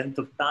like a length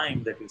of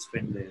time that you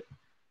spend there.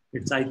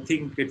 I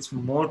think it's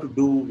more to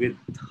do with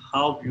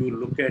how you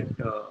look at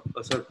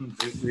a certain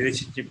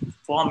relationship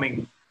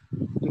forming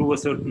through a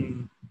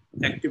certain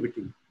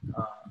activity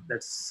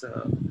that's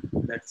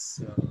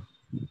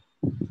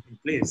in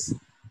place.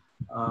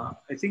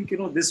 I think, you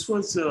know, this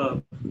was,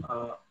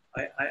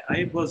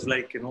 I was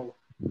like, you know,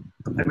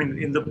 I mean,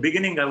 in the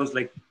beginning, I was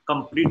like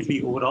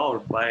completely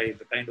overawed by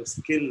the kind of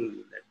skill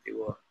that they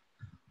were,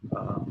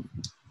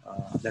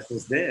 that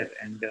was there.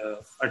 And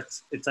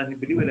it's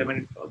unbelievable. I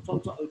mean, it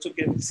also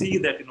can see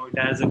that, you know, it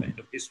has a kind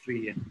of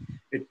history and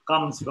it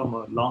comes from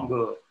a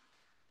longer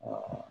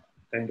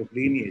kind of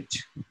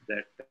lineage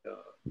that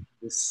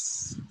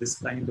this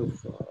kind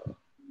of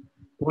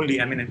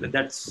only, I mean,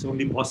 that's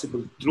only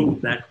possible through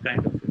that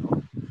kind of,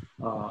 you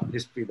know,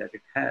 history that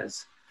it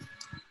has.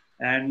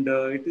 And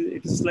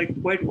it is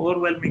like quite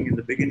overwhelming in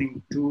the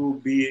beginning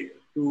to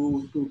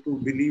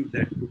believe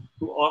that,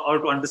 or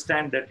to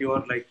understand that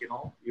you're like, you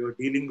know, you're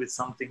dealing with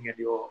something and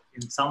you're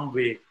in some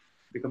way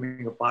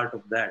becoming a part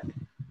of that.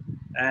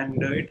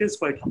 And it is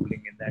quite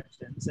humbling in that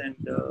sense. And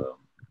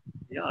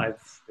yeah,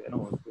 I've, you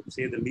know, to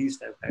say the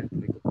least, I've had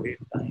like a great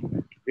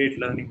time, great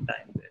learning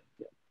time there.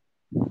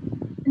 Yeah.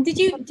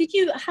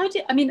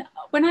 And I mean,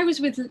 when I was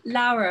with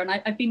Laura, and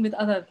I've been with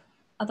other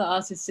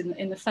artists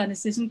in the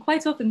furnaces, and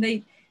quite often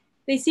they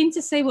seem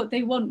to say what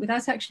they want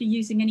without actually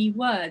using any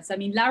words. I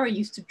mean, Laura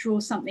used to draw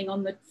something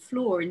on the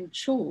floor in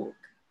chalk.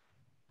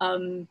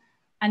 And,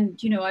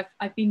 you know,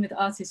 I've been with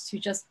artists who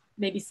just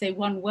maybe say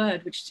one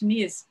word, which to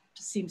me just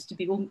seems to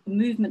be a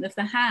movement of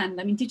the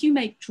hand. I mean, did you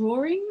make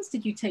drawings?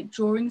 Did you take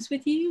drawings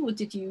with you, or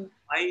did you?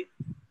 I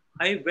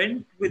I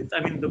went with, I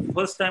mean, the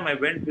first time I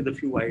went with a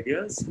few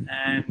ideas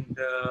and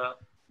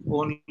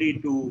only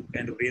to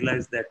kind of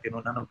realize that,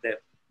 none of them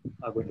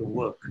are going to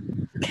work.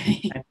 Okay.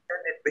 And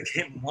then it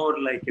became more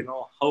like,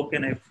 how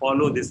can I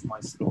follow this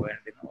maestro and,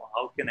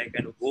 how can I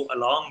kind of go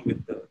along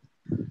with the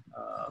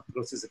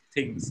process of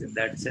things in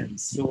that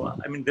sense. So,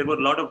 I mean, there were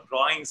a lot of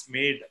drawings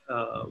made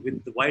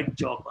with the white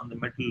chalk on the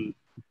metal,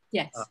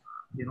 Yes.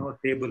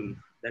 Table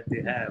that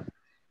they have.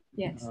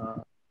 Yes.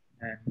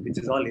 And which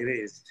is all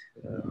erased.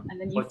 And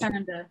then you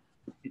found a.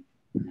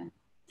 Yeah.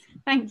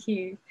 Thank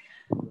you.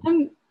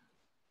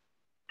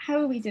 How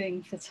are we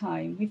doing for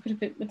time? We've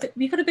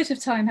got a bit of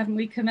time, haven't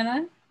we,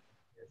 Camilla?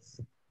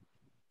 Yes.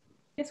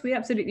 Yes, we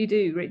absolutely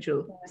do,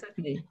 Rachel. Yeah.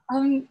 Certainly.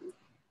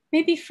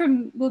 Maybe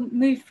we'll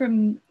move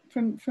from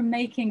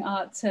making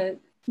art and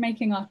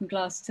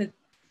glass to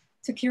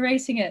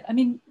curating it. I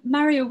mean,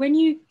 Mario, when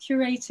you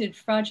curated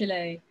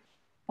Fragile,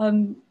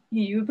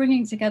 you were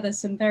bringing together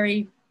some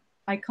very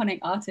iconic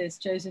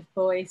artists: Joseph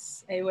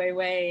Beuys, Ai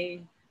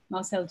Weiwei,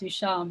 Marcel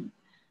Duchamp,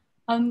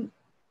 and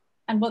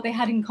what they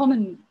had in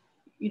common,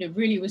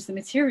 really was the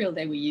material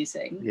they were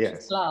using, which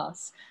is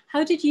glass.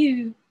 How did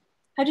you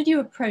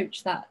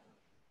approach that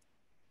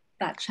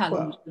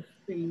challenge of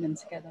bringing them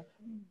together?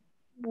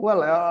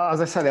 Well,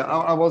 as I said,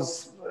 I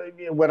was,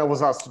 when I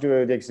was asked to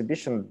do the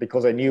exhibition,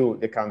 because I knew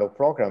the kind of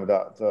program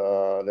that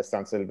the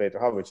Stanza Elevator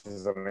have, which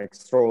is an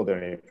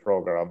extraordinary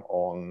program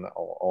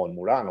on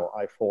Murano,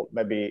 I thought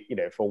maybe,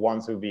 for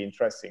once it would be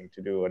interesting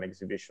to do an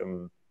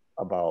exhibition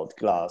about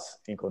glass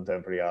in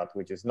contemporary art,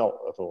 which is not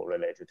at all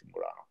related to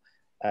Murano.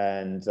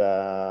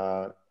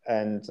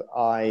 And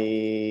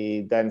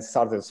I then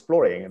started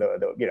exploring,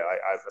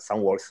 some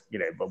works,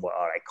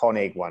 are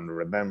iconic, one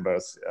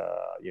remembers,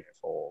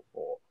 for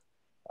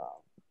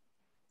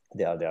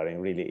they are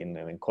really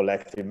in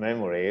collective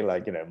memory,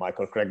 like,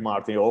 Michael Craig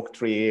Martin, Oak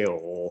Tree,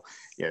 or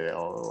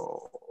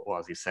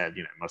as you said,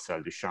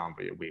 Marcel Duchamp.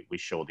 We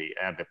show the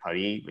Air de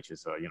Paris, which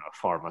is a,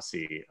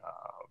 pharmacy,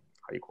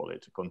 how you call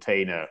it,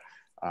 container,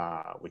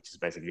 which is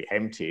basically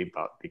empty,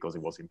 but because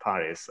it was in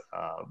Paris,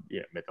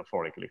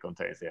 metaphorically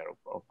contains the air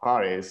of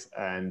Paris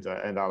and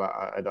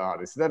other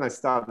artists. Then I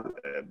started,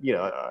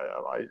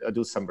 I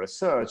do some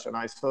research, and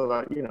I saw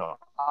that,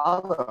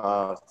 other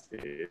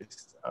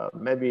artists,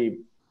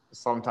 maybe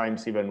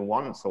sometimes even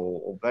once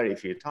or very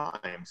few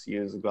times,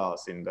 use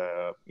glass in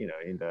the,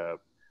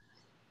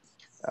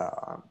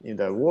 in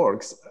their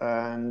works.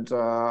 And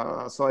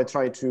so I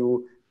tried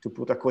to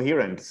put a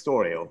coherent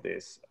story of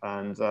this,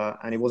 and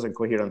it wasn't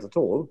coherent at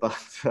all, but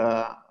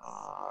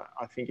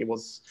I think it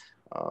was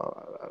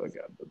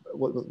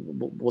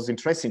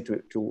interesting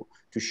to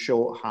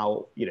show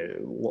how,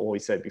 what we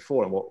said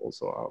before, and what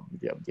also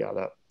the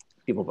other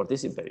people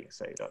participating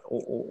say, that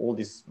all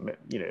these,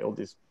 all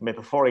these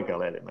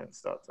metaphorical elements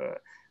that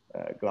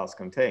glass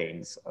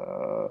contains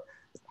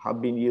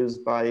have been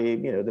used by,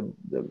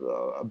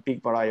 a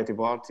big variety of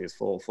artists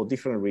for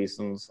different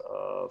reasons,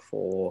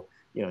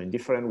 in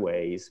different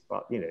ways,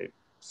 but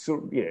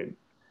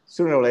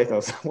sooner or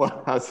later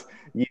someone has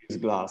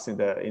used glass in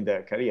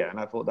their career, and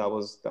I thought that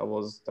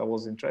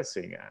was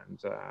interesting, and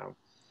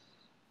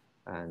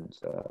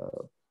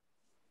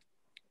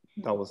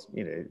that was,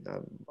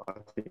 I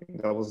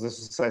think that was the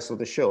success of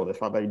the show, the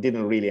fact that it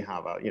didn't really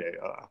have a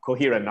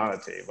coherent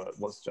narrative, but it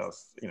was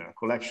just, a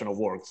collection of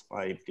works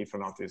by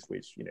different artists,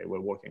 which, were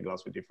working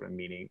glass with different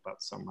meaning,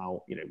 but somehow,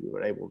 we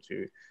were able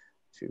to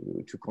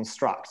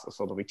construct a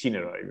sort of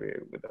itinerary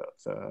with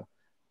that.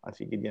 I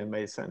think in the end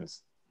made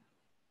sense.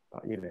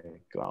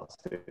 Glass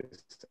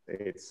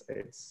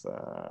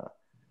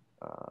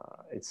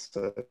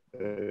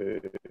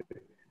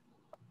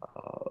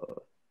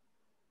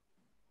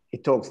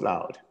it talks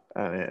loud,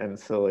 and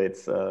so it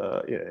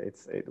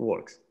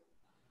works.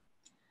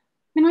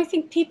 I mean, I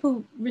think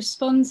people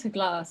respond to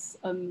glass.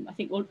 I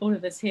think all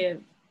of us here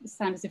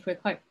sound as if we're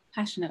quite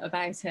passionate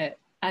about it,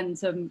 and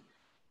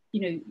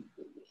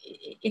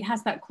it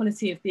has that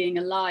quality of being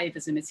alive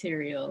as a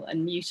material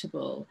and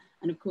mutable.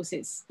 And of course,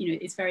 it's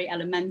it's very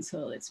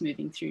elemental. It's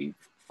moving through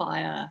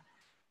fire,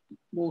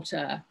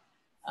 water,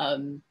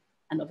 and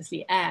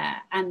obviously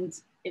air, and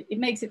it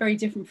makes it very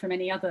different from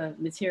any other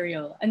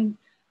material. And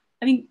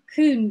I mean,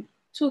 Koen,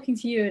 talking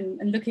to you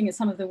and looking at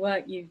some of the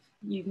work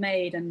you've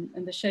made and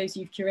the shows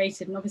you've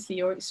curated, and obviously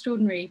your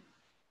extraordinary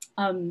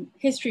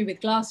history with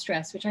Glass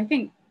Stress, which I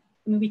think,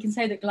 we can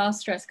say that Glass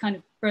Stress kind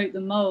of broke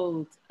the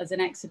mold as an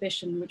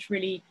exhibition, which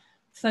really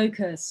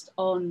focused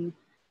on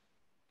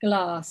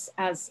glass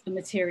as a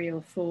material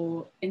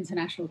for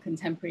international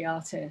contemporary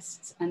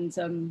artists. And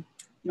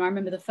I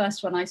remember the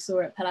first one I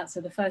saw at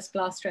Palazzo, the first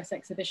Glass Stress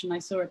exhibition I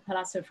saw at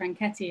Palazzo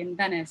Franchetti in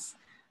Venice.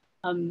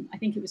 I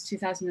think it was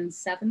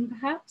 2007,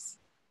 perhaps.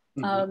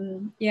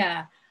 Mm-hmm.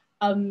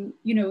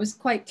 It was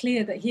quite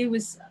clear that here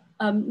was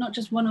not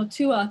just one or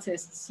two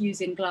artists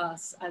using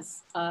glass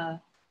as a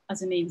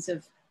means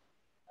of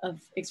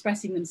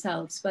expressing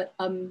themselves, but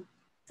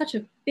such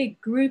a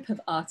big group of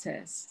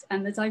artists,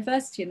 and the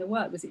diversity in the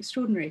work was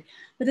extraordinary.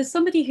 But as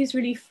somebody who's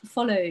really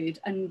followed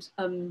and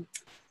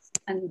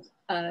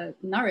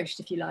nourished,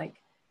 if you like,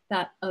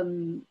 that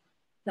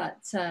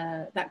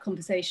that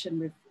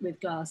conversation with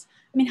glass.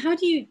 I mean, how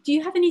do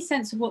you have any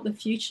sense of what the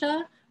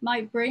future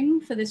might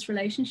bring for this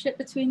relationship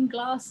between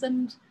glass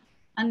and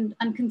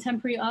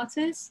contemporary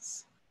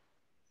artists?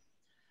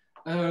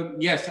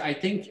 Yes, I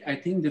think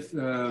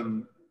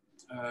the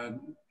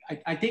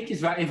I think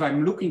if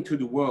I'm looking to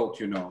the world,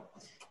 you know,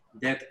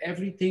 that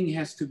everything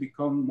has to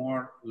become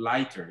more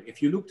lighter.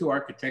 If you look to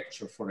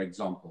architecture, for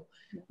example,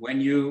 when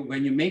you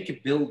make a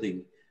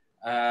building,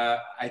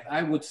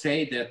 I would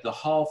say that the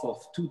half of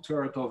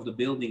 2/3 of the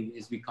building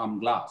is become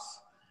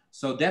glass.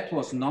 So that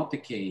was not the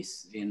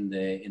case in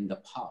the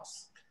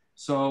past.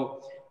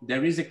 So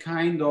there is a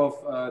kind of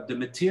the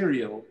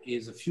material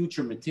is a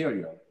future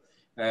material.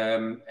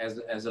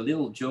 As a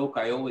little joke,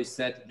 I always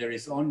said there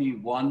is only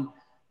one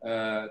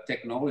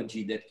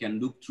technology that can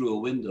look through a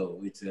window.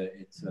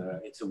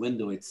 It's a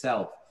window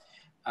itself.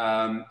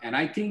 And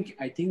I think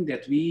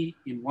that we,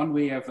 in one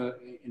way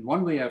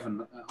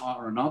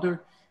or another,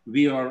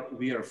 we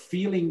are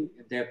feeling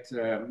that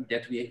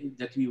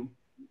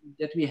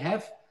we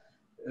have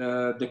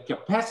the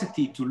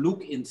capacity to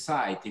look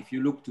inside. If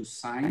you look to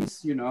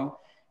science, you know,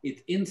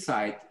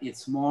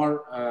 it's more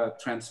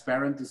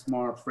transparent, it's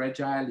more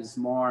fragile, it's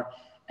more.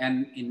 And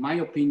in my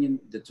opinion,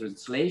 the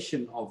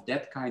translation of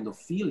that kind of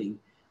feeling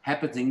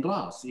happens in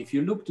glass. If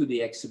you look to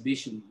the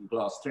exhibition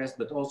Glass Stress,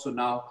 but also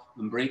now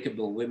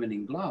Unbreakable Women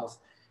in Glass,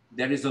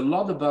 there is a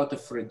lot about the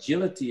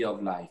fragility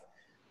of life,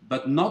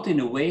 but not in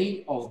a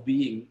way of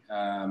being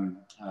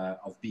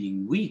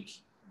weak,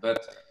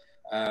 but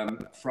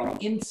from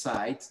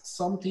inside,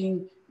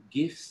 something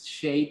gives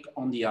shape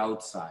on the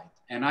outside.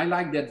 And I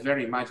like that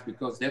very much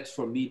because that's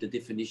for me the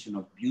definition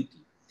of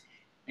beauty.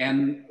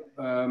 And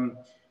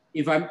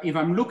if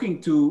I'm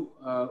looking to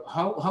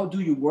how do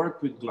you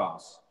work with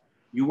glass?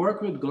 You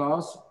work with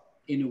glass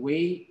in a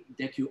way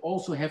that you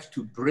also have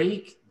to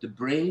break the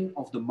brain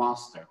of the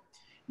master.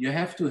 You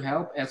have to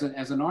help, as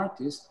an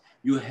artist,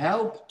 you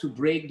help to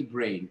break the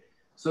brain.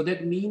 So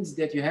that means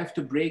that you have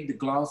to break the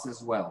glass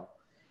as well.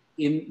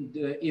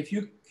 If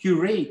you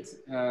curate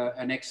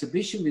an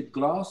exhibition with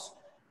glass,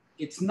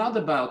 it's not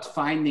about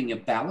finding a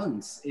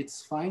balance,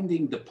 it's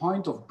finding the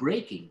point of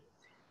breaking,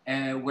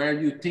 where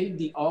you take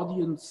the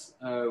audience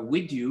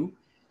with you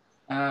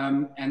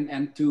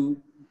and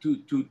to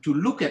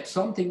look at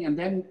something, and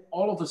then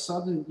all of a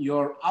sudden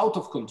you're out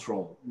of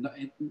control.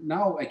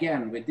 Now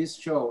again, with this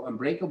show,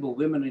 Unbreakable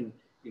Women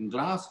in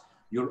Glass,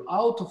 you're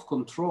out of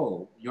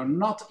control. You're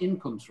not in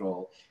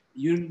control.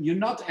 You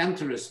not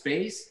enter a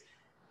space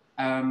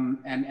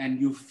and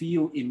you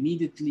feel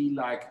immediately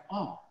like,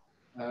 oh,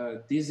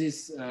 this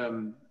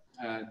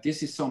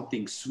is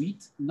something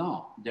sweet.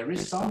 No, there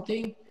is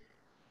something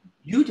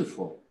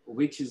beautiful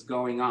which is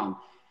going on.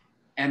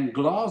 And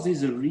glass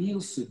is a real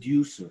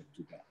seducer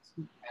to that.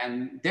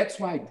 And that's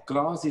why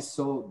glass is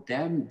so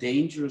damn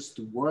dangerous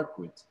to work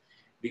with.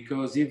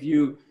 Because if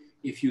you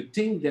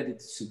think that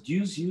it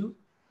seduces you,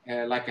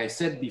 like I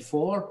said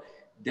before,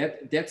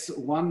 that's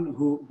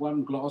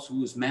one glass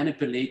who is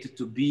manipulated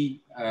to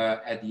be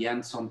at the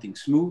end something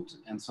smooth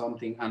and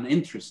something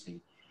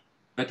uninteresting.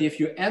 But if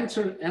you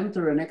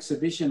enter an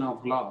exhibition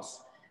of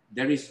glass,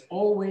 there is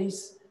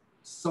always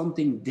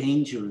something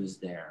dangerous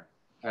there,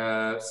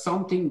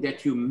 something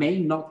that you may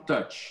not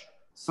touch,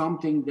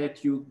 something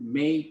that you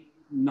may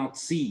not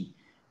see.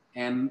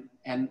 And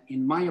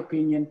in my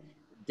opinion,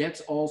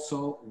 that's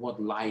also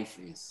what life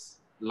is.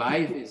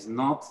 Life is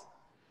not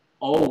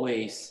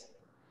always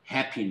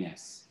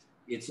happiness.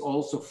 It's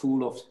also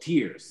full of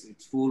tears.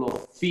 It's full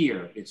of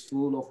fear. It's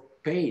full of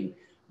pain,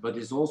 but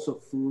it's also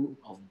full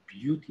of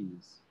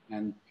beautiness.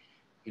 And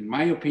in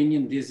my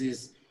opinion, this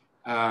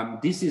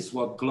is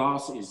what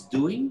glass is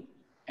doing.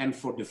 And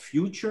for the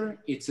future,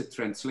 it's a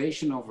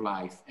translation of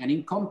life. And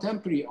in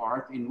contemporary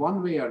art, in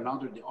one way or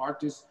another, the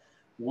artist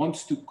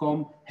wants to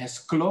come as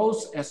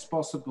close as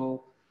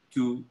possible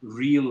to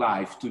real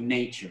life, to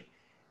nature.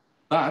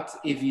 But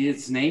if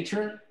it's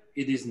nature,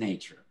 it is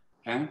nature.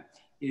 Eh?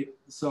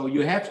 So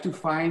you have to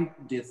find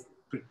this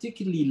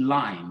particularly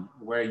line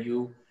where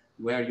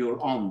you're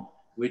on,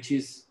 which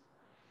is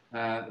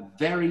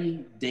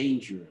very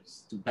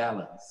dangerous to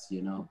balance,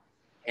 you know.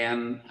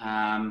 And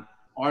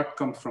art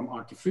comes from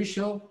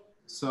artificial,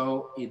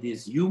 so it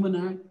is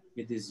human.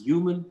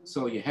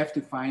 So you have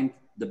to find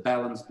the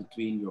balance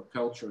between your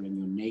culture and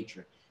your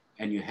nature,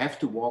 and you have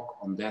to walk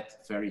on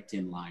that very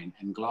thin line.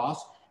 And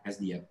glass has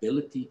the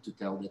ability to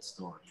tell that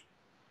story.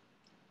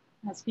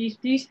 That's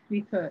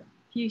beautifully put.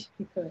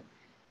 Beautifully put.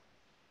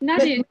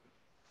 Nadia,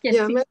 yes,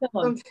 yeah,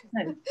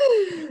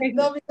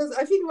 no, because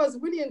I think it was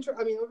really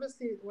interesting. I mean,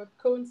 obviously, what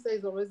Koen says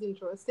is always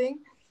interesting,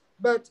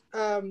 but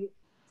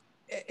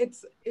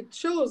it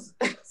shows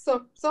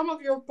some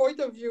of your point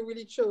of view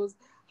really shows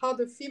how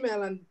the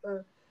female and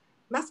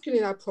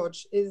masculine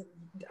approach is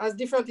as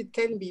different it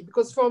can be.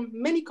 Because from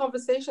many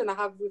conversations I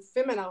have with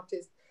female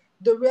artists,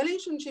 the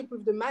relationship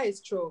with the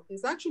maestro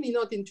is actually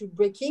not into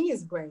breaking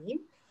his brain.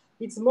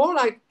 It's more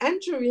like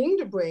entering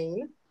the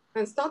brain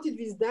and started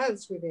this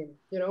dance with him,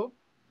 you know?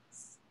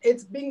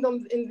 It's being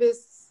done in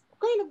this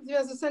kind of,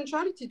 there's a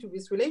centrality to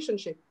this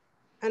relationship.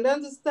 and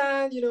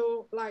understand, you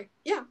know, like,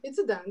 yeah, it's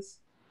a dance.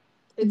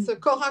 It's a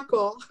corps à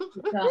corps,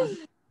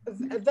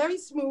 very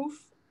smooth,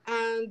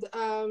 and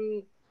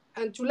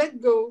to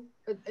let go.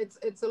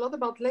 It's a lot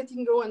about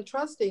letting go and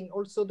trusting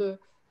also the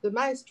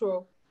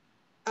maestro.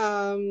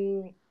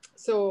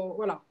 So,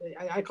 well,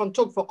 I can't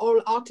talk for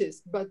all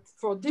artists, but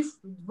for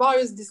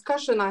various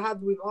discussion I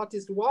had with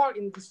artists who are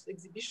in this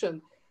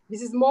exhibition,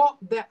 this is more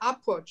their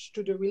approach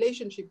to the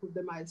relationship with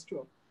the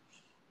maestro.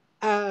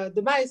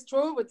 The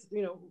maestro, but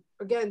you know,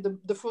 again,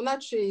 the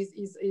Fornace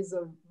is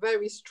a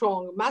very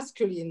strong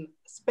masculine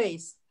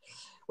space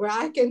where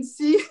I can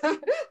see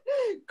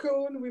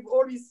Kohn with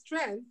all his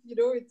strength. You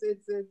know,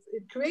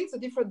 it creates a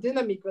different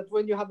dynamic, but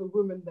when you have a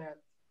woman there,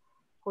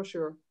 for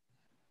sure.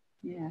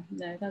 Yeah,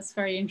 no, that's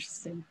very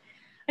interesting.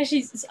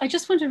 Actually, I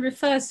just want to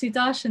refer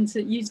Sudarshan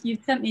to you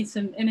sent me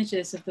some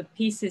images of the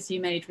pieces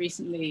you made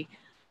recently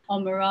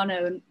on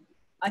Murano, and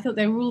I thought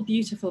they were all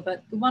beautiful,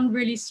 but the one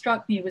really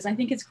struck me was, I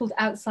think it's called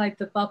Outside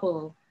the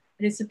Bubble.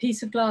 And it's a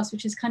piece of glass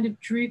which is kind of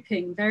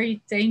drooping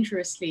very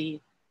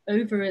dangerously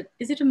over it.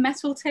 Is it a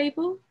metal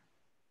table?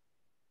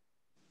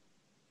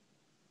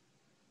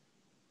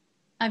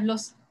 I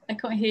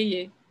can't hear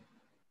you.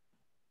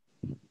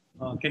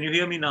 Can you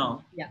hear me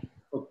now? Yeah.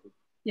 Okay.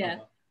 Yeah.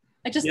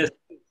 Yes.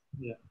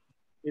 Yeah.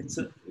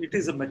 It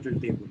is a metal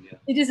table, yeah.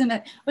 It is a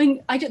metal. I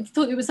mean, I just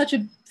thought it was such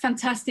a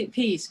fantastic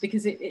piece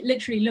because it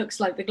literally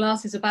looks like the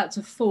glass is about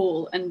to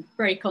fall and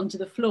break onto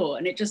the floor,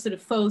 and it just sort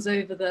of folds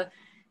over the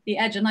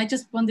edge. And I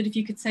just wondered if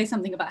you could say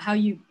something about how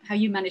you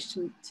managed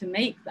to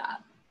make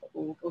that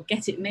or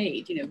get it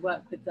made, you know,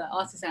 work with the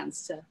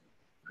artisans to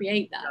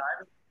create that.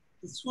 Yeah,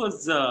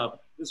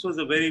 this was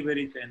a very,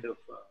 very kind of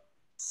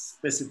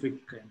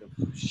specific kind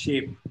of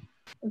shape.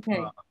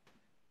 Okay.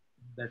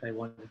 That I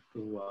wanted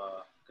to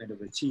kind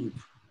of achieve,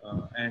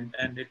 and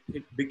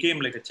it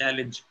became like a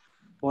challenge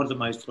for the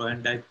maestro,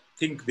 and I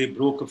think they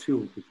broke a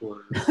few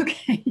before.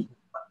 Okay.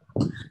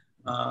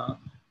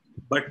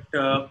 But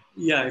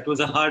yeah, it was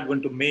a hard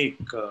one to make,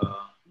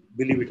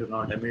 believe it or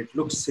not. I mean, it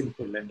looks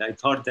simple, and I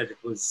thought that it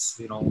was,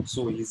 you know,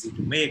 so easy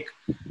to make,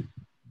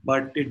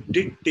 but it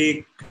did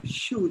take a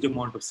huge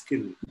amount of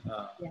skill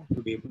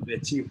to be able to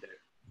achieve that.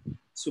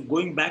 So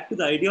going back to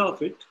the idea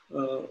of it,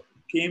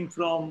 came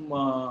from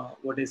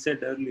what I said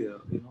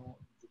earlier, you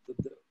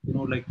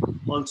know, like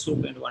also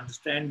kind of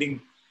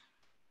understanding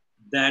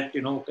that,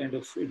 you know, kind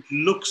of it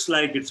looks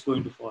like it's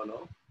going to fall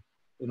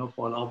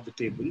off the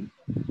table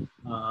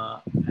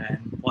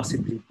and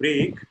possibly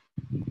break.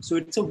 So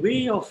it's a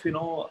way of, you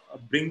know,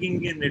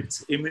 bringing in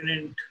its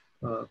imminent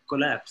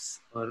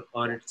collapse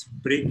or its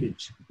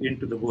breakage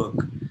into the work,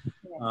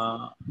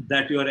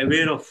 that you are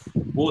aware of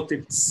both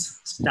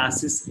its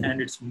stasis and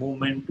its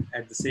movement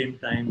at the same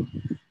time,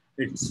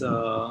 its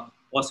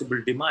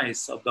possible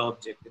demise of the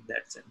object in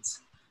that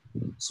sense.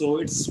 So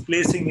it's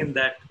placing in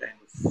that kind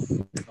of,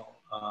 you know,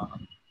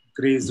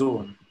 gray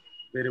zone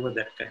wherever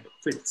that kind of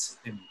fits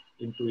in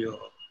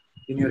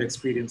your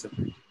experience of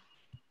it.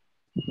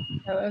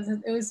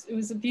 It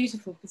was a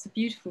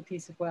beautiful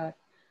piece of work.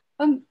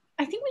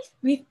 I think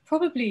we've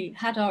probably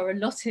had our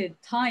allotted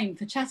time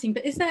for chatting,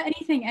 but is there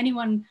anything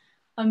anyone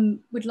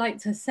would like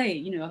to say?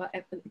 You know,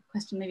 a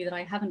question maybe that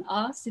I haven't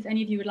asked. If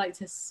any of you would like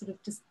to sort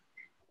of just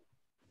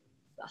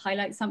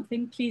highlight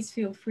something, please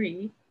feel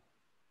free.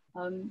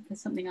 There's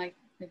something I've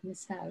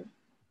missed out.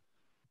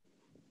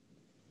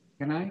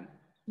 Can I?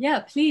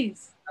 Yeah,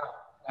 please.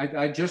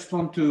 I just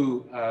want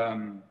to,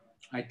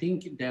 I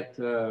think that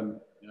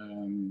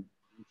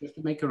just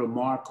to make a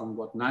remark on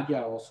what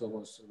Nadia also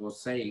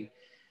was saying,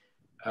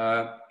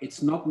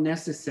 it's not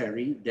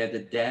necessary that a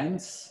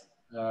dance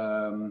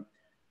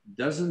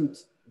doesn't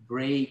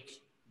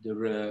break the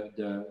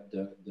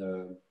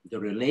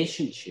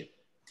relationship.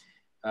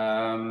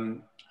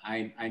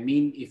 I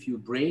mean, if you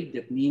break,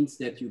 that means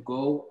that you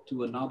go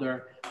to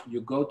another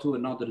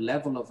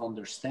level of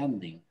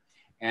understanding.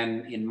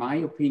 And in my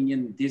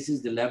opinion, this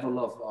is the level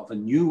of a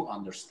new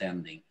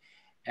understanding.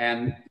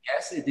 And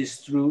yes, it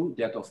is true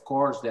that, of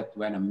course, that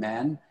when a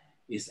man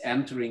is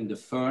entering the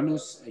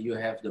furnace, you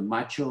have the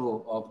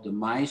macho of the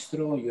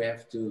maestro, you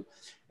have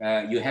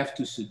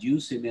to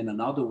seduce him in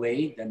another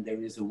way than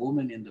there is a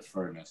woman in the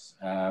furnace.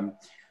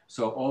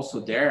 So also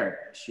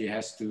there, she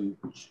has to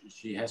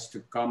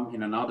come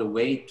in another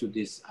way to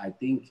this. I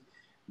think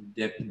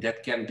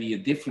that can be a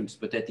difference.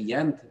 But at the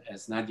end,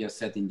 as Nadia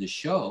said in the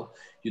show,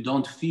 you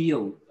don't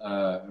feel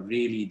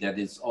really that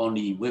it's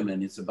only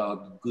women. It's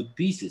about good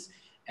pieces.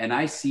 And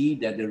I see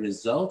that the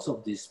results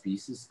of these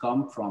pieces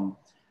come from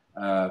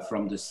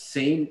the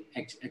same,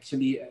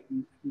 actually,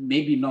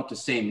 maybe not the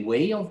same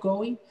way of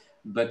going,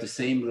 but the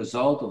same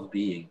result of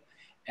being.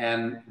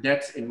 And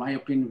that, in my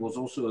opinion, was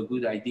also a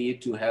good idea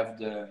to have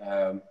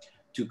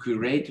to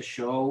curate a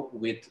show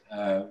with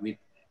a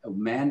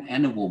man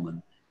and a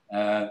woman.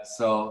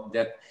 So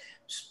that,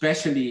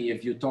 especially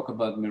if you talk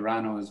about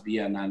Murano as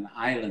being an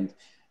island,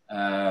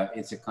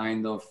 it's a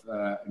kind of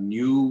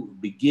new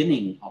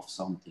beginning of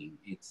something.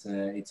 It's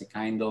a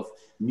kind of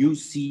new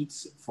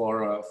seeds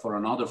for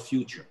another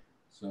future.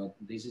 So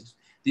this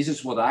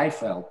is what I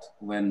felt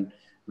when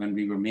when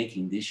we were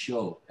making this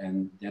show.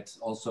 And that's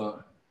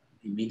also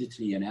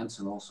immediately an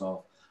answer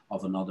also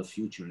of another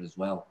future as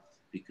well,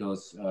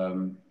 because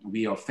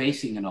we are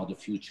facing another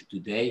future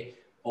today,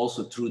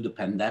 also through the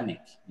pandemic,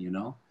 you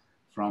know,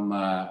 from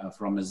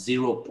a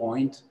 0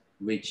 point,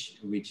 which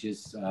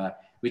is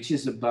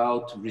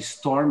about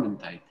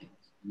restorement, I think,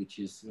 which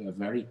is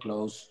very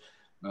close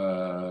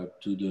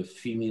to the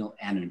female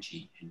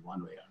energy in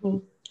one way or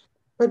another.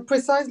 But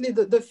precisely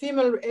the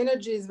female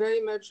energy is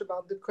very much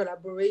about the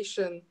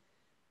collaboration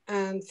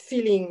and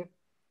feeling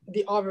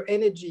the other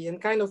energy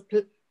and kind of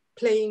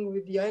playing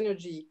with the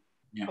energy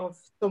of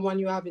someone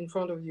you have in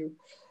front of you.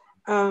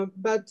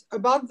 But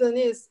about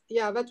Venice,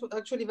 yeah,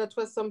 that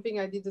was something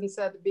I didn't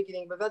say at the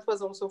beginning, but that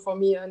was also for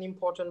me an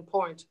important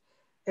point.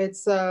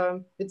 It's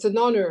an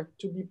honor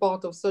to be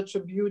part of such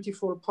a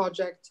beautiful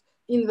project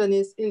in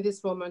Venice in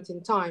this moment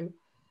in time,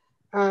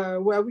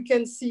 where we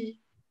can see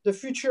the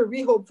future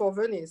we hope for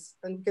Venice,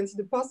 and we can see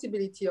the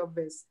possibility of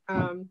this.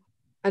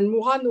 And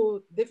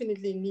Murano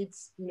definitely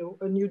needs, you know,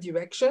 a new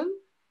direction.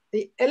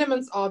 The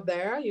elements are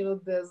there, you know,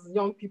 there's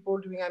young people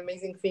doing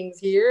amazing things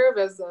here.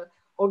 There's an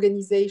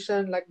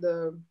organization like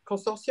the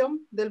Consorcio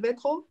del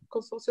Vetro,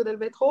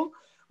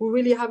 who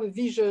really have a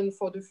vision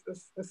for the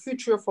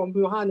future for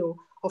Murano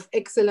of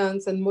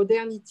excellence and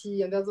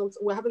modernity. And there's also,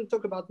 we haven't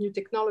talked about new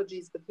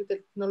technologies, but new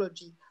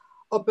technology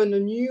open a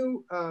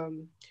new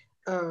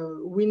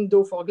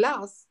window for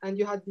glass. And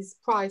you had this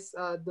prize,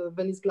 the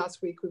Venice Glass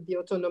Week, with the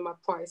Autonoma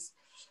Prize,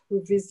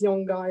 with these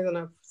young guys,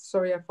 and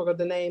sorry, I forgot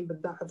the name,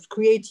 but that have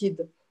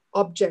created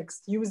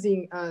objects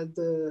using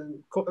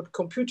the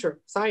computer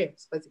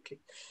science, basically.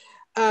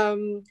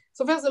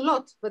 So there's a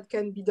lot that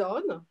can be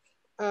done.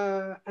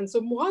 And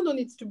so Murano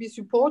needs to be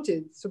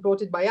supported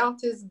by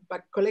artists,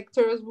 by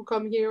collectors who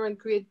come here and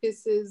create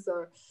pieces.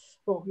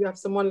 Well, you have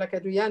someone like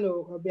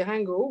Adriano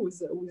Berengo, who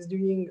is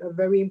doing a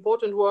very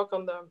important work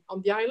on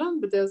the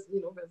island, but there's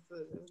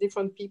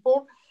different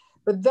people.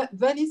 But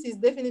Venice is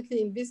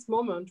definitely in this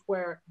moment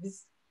where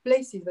these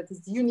places that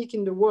is unique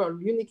in the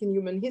world, unique in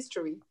human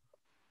history,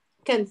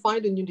 can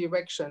find a new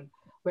direction,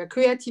 where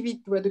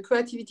the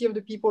creativity of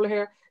the people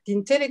here, the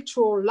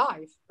intellectual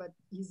life that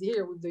is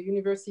here with the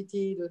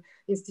university, the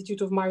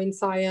Institute of Marine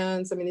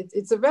Science. I mean,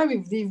 it's a very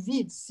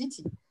vivid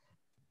city,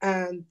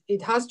 and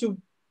it has to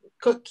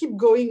keep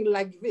going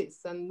like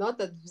this, and not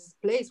at this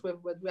place where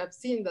we have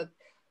seen that,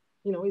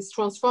 you know, it's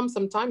transformed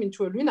sometime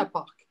into a Luna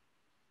Park,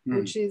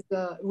 which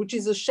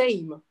is a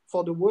shame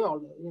for the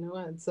world, you know.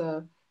 And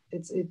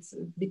it's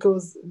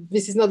because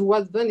this is not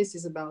what Venice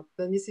is about.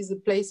 Venice is a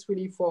place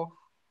really for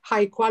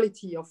high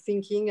quality of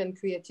thinking and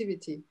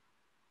creativity.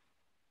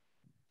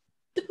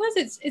 I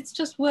suppose it's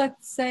just worth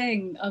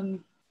saying.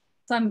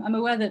 So I'm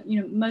aware that,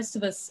 you know, most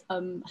of us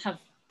have,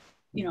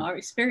 you know, our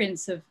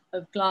experience of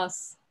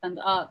glass and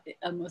art,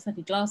 or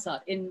certainly glass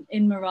art in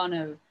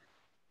Murano.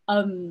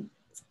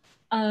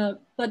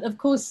 But of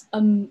course,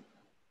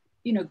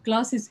 you know,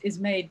 glass is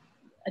made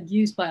and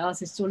used by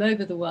artists all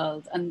over the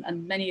world,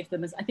 and many of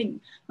them, as I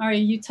think, Mario,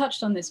 you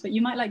touched on this, but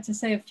you might like to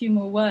say a few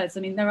more words.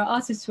 I mean, there are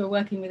artists who are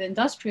working with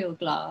industrial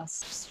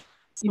glass,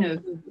 you know,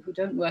 who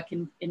don't work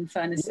in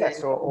furnaces.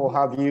 Yes, or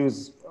have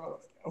used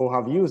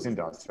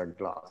industrial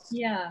glass.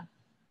 Yeah.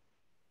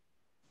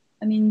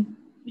 I mean,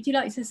 would you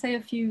like to say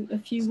a few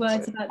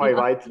words about quite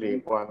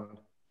rightly one?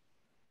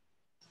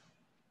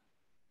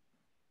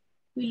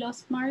 We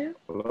lost Mario.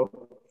 Hello.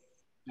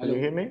 Can you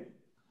hear me?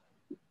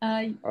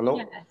 Hello.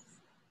 Yes.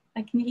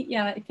 I can.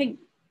 Yeah. I think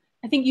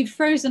you've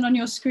frozen on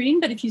your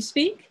screen, but if you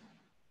speak.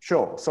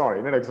 Sure.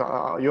 Sorry.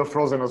 You're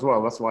frozen as well.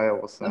 That's why I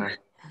was. That's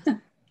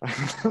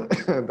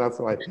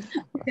why I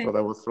thought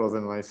I was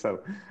frozen myself.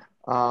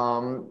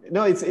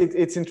 No,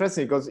 it's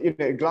interesting because, you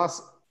know,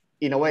 glass,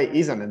 in a way,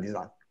 is an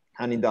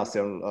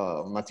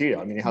industrial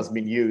material. I mean, it has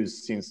been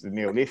used since the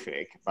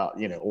Neolithic, but,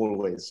 you know,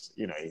 always,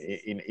 you know,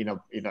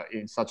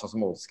 in such a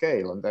small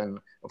scale. And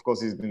then, of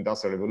course, it's the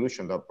Industrial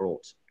Revolution that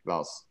brought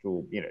glass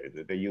to, you know,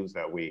 the use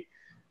that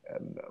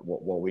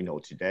what we know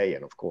today.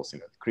 And of course, you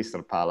know,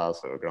 Crystal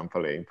Palace or Grand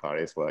Palais in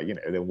Paris were, you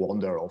know, the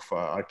wonder of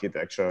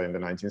architecture in the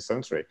 19th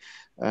century.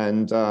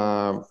 And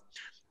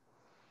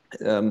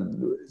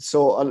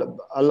so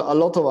a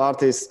lot of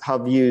artists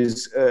have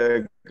used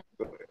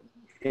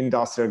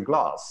industrial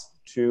glass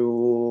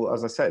to,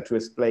 as I said, to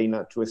explain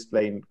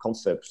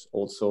concepts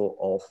also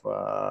of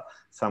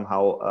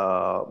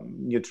somehow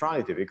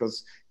neutrality,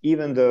 because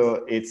even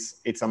though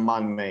it's a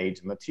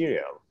man-made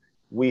material,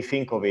 we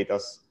think of it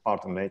as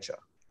part of nature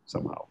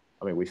somehow.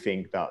 I mean, we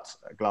think that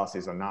glass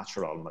is a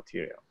natural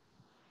material,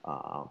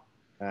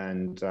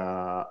 and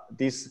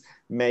this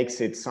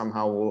makes it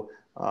somehow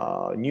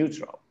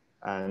neutral.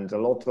 And a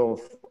lot of,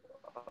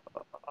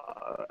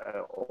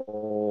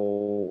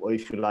 or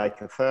if you like,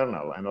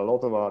 ephemeral, and a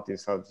lot of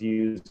artists have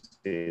used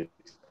it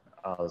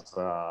as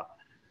a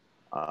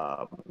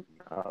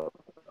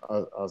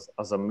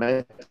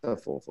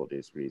metaphor for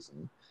this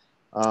reason.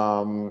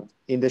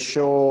 In the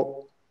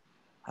show,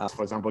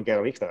 for example,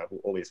 Gerhard Richter, who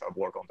always have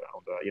worked on the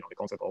you know, the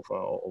concept of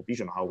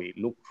vision, how we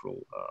look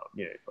through,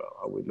 you know,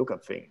 how we look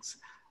at things.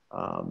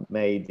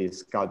 made these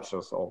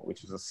sculptures,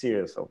 which is a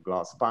series of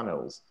glass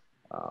panels,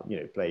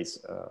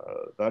 placed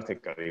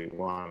vertically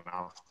one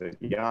after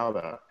the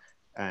other,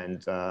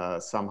 and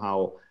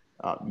somehow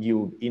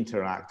you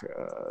interact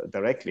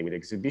directly with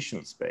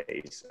exhibition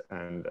space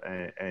and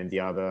the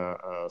other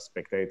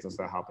spectators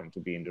that happen to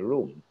be in the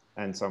room,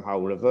 and somehow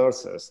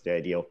reverses the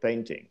idea of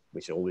painting,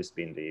 which has always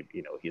been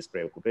his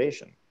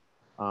preoccupation.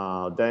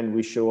 Then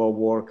we show a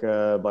work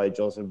by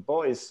Joseph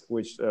Beuys,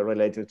 which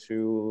related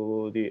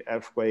to the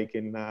earthquake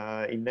in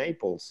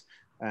Naples,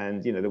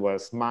 and there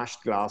was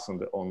smashed glass on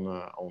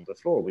the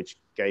floor, which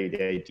gave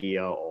the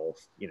idea of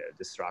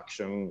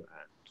destruction.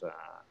 And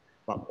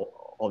but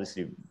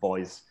obviously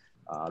Beuys,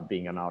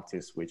 being an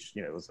artist which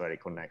was very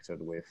connected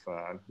with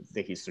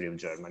the history of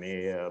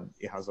Germany,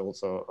 it has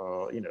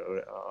also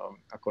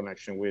a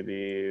connection with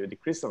the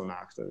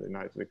Kristallnacht, the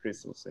Night of the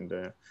Crystals in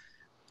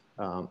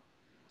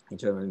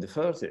Germany in the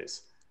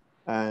 30s.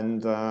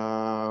 And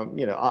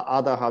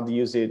other had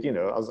used it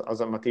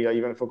as a material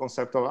even for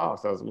conceptual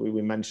art, as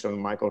we mentioned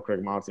Michael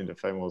Craig Martin, the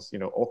famous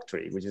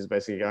octree, which is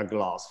basically a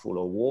glass full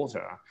of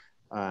water,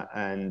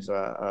 and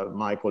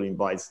Michael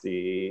invites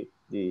the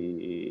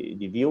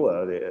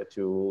viewer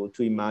to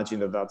imagine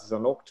that is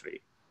an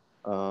octree.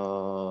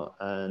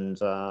 And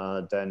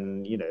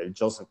then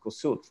Joseph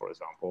Kosuth, for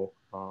example,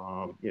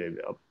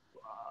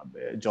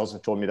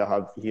 Joseph told me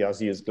that he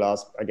has used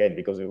glass again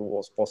because it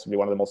was possibly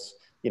one of the most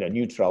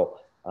neutral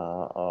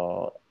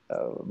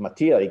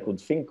material he could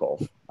think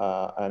of,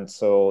 and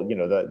so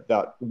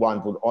that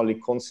one would only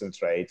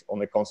concentrate on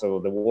the concept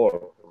of the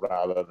work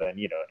rather than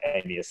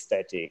any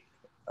aesthetic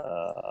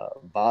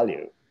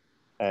value.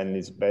 And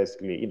it's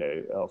basically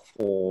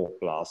 4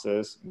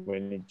 glasses.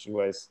 When in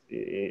US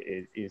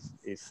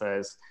it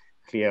says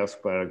clear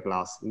square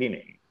glass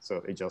lining,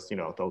 so it's just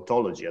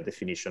tautology, a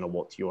definition of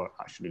what you are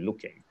actually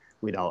looking,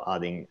 without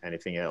adding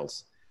anything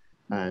else.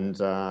 And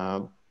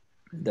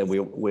then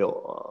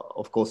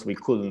of course we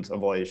couldn't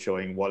avoid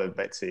showing Wallet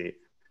Betsy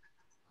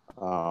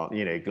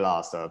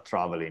glass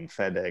traveling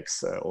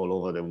FedEx all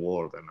over the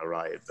world and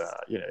arrived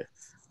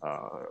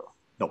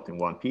not in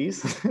one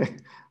piece,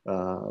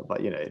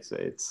 but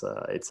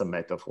it's a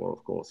metaphor,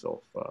 of course,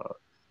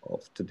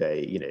 of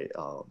today,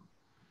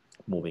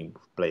 moving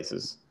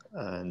places.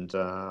 And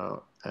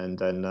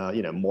then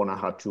Mona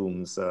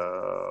Hatoum's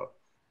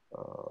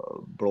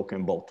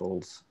broken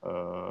bottles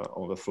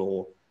on the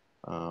floor.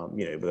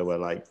 They were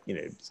like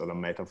sort of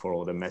metaphor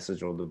of the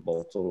message of the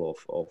bottle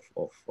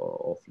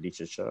of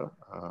literature,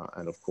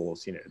 and of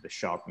course the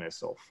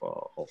sharpness of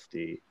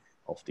the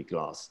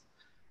glass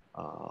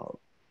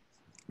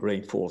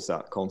reinforce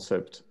that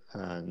concept.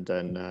 And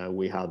then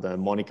we had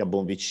Monica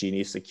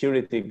Bonvicini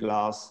security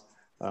glass,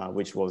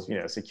 which was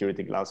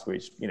security glass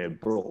which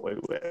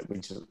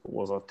which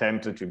was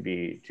attempted to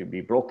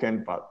be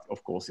broken, but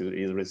of course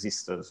it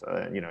resisted,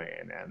 and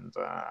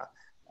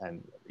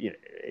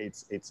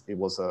it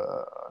was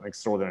an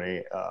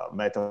extraordinary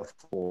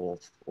metaphor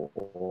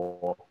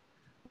for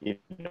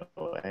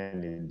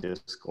any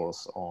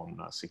discourse on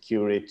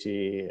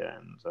security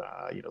and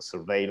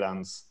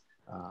surveillance.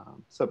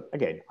 So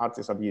again,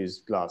 artists have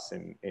used glass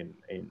in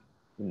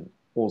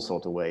all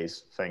sorts of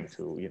ways, thanks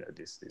to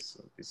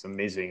this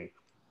amazing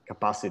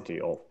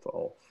capacity of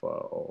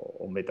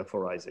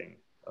metaphorizing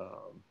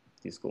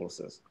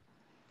discourses.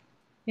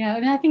 Yeah,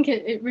 I mean, I think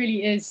it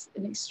really is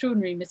an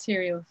extraordinary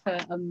material for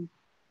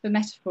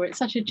metaphor. It's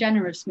such a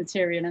generous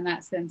material in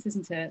that sense,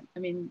 isn't it? I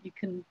mean,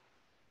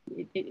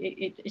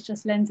 it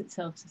just lends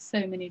itself to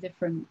so many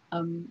different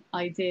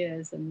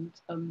ideas and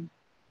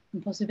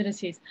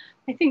possibilities.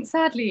 I think,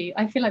 sadly,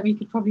 I feel like we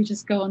could probably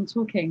just go on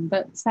talking,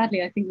 but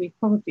sadly, I think we've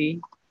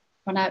probably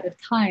run out of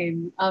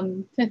time.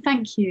 So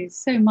thank you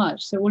so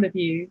much to all of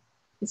you.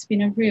 It's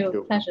been a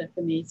real pleasure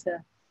for me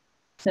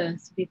to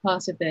be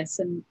part of this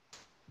and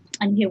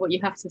hear what you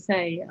have to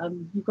say.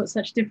 You've got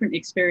such different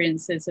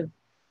experiences of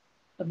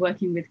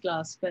working with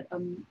glass, but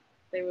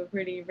they were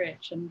really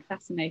rich and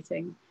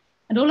fascinating.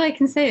 And all I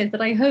can say is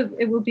that I hope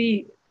it will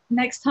be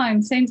next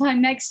time, same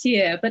time next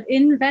year, but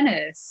in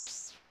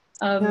Venice,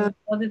 rather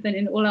than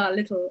in all our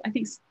little, I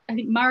think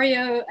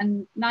Mario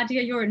and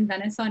Nadia, you're in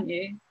Venice, aren't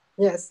you?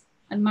 Yes.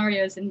 And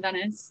Mario's in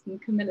Venice and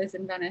Camilla's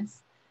in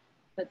Venice,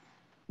 but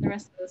the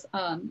rest of us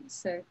aren't.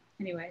 So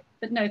anyway,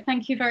 but no,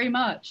 thank you very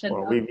much. And,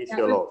 well, we miss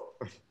you a lot.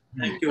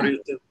 Thank you,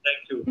 Rachel.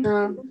 Thank you.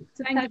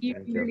 Thank you.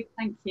 Really,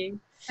 thank you.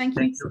 Thank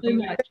you so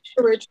much. Thank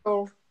you,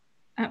 Rachel.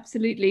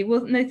 Absolutely.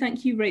 Well, no,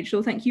 thank you,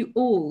 Rachel. Thank you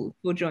all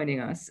for joining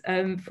us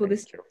for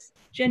this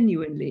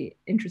genuinely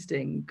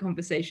interesting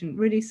conversation.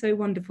 Really so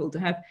wonderful to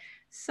have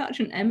such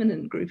an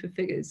eminent group of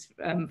figures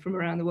from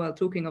around the world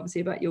talking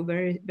obviously about your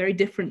very, very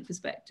different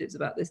perspectives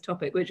about this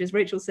topic, which, as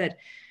Rachel said,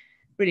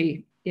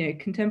 really,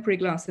 contemporary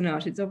glass and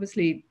art, it's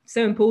obviously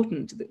so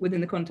important within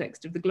the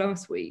context of the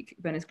Glass Week,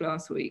 Venice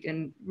Glass Week,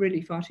 and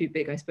really far too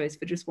big, I suppose,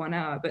 for just 1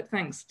 hour. But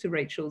thanks to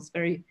Rachel's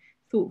very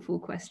thoughtful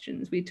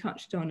questions, we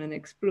touched on and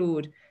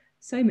explored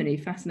so many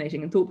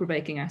fascinating and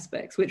thought-provoking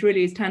aspects, which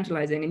really is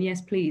tantalizing. And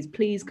yes,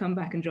 please come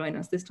back and join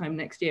us this time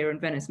next year in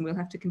Venice, and we'll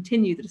have to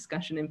continue the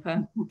discussion in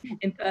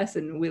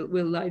person.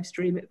 We'll live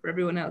stream it for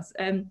everyone else.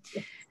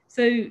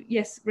 So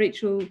yes,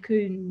 Rachel,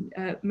 Koen,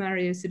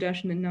 Mario,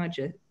 Sudarshan and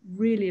Nadja,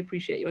 really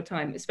appreciate your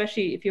time,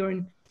 especially if you're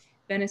in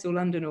Venice or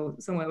London or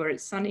somewhere where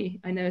it's sunny.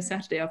 I know a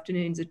Saturday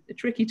afternoon's a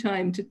tricky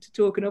time to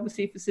talk, and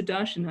obviously for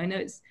Sudarshan, I know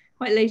it's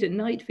quite late at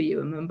night for you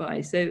in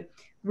Mumbai. So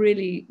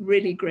really,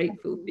 really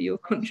grateful for your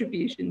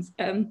contributions.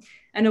 And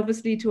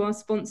obviously to our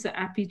sponsor,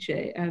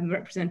 Apice,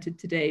 represented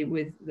today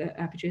with the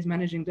Apice's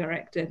Managing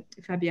Director,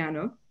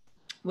 Fabiano.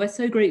 We're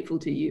so grateful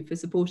to you for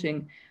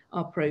supporting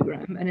our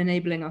program and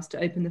enabling us to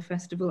open the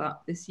festival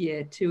up this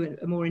year to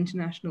a more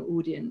international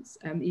audience,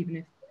 even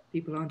if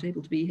people aren't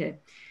able to be here.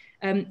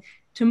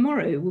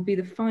 Tomorrow will be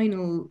the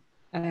final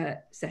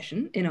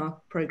session in our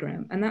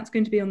program, and that's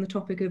going to be on the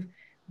topic of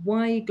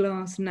why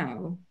glass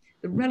now,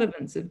 the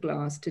relevance of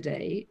glass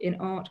today in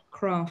art,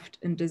 craft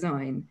and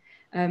design.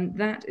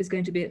 That is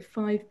going to be at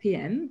 5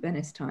 p.m.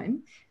 Venice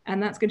time,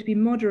 and that's going to be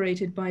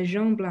moderated by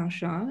Jean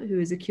Blanchard, who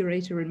is a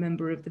curator and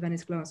member of the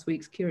Venice Glass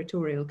Week's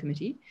curatorial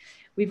committee.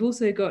 We've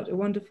also got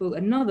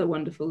another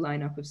wonderful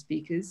lineup of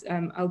speakers,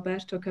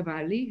 Alberto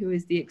Cavalli, who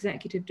is the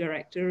executive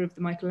director of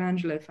the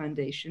Michelangelo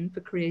Foundation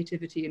for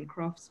Creativity and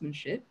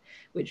Craftsmanship,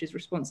 which is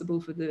responsible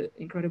for the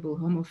incredible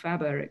Homo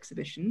Faber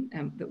exhibition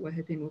that we're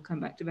hoping will come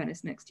back to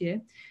Venice next year,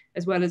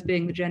 as well as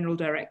being the general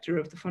director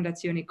of the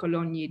Fondazione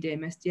Cologni dei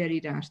Mestieri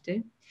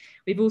d'Arte.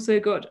 We've also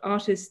got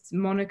artists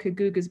Monica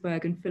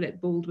Gugersberg and Philip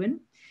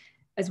Baldwin,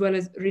 as well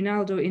as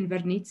Rinaldo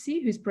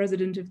Invernizzi, who's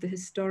president of the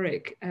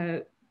historic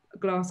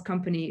glass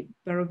company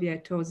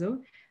Barovietoso,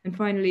 and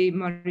finally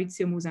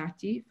Maurizio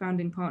Musatti,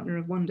 founding partner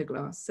of Wonder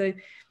Glass. So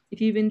if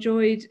you've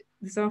enjoyed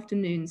this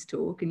afternoon's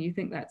talk and you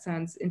think that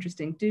sounds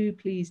interesting, do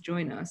please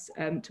join us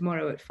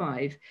tomorrow at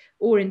 5,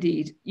 or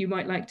indeed you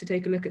might like to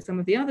take a look at some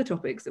of the other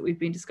topics that we've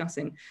been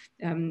discussing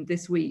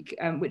this week,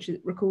 which is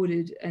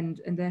recorded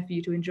and there for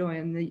you to enjoy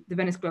on the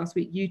Venice Glass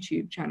Week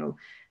YouTube channel,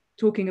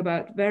 talking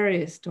about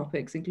various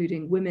topics,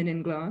 including women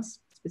in glass,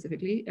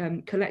 specifically,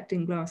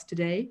 collecting glass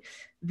today,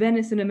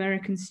 Venice and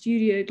American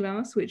Studio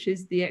Glass, which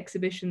is the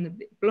exhibition,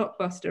 the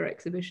blockbuster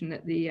exhibition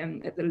at the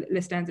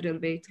Le Stanze del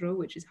Vetro,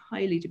 which is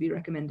highly to be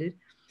recommended,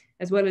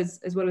 as well as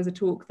a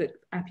talk that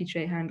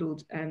Apice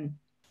handled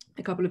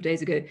a couple of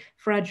days ago,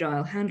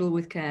 Fragile, Handle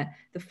with Care,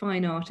 the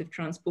fine art of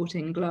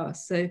transporting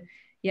glass. So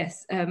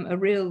yes, a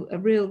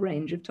real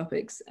range of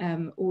topics,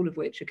 all of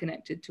which are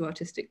connected to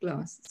artistic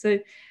glass. So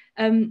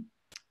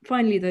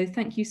finally, though,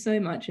 thank you so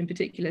much in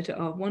particular to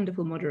our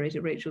wonderful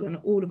moderator, Rachel, and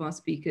all of our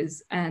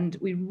speakers. And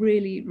we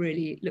really,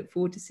 really look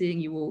forward to seeing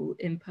you all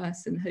in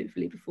person,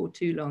 hopefully before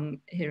too long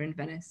here in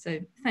Venice. So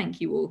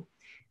thank you all.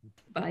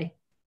 Bye.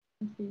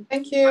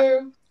 Thank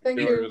you.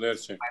 Thank you.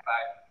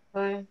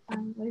 Bye-bye. Bye.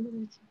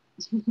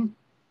 Bye.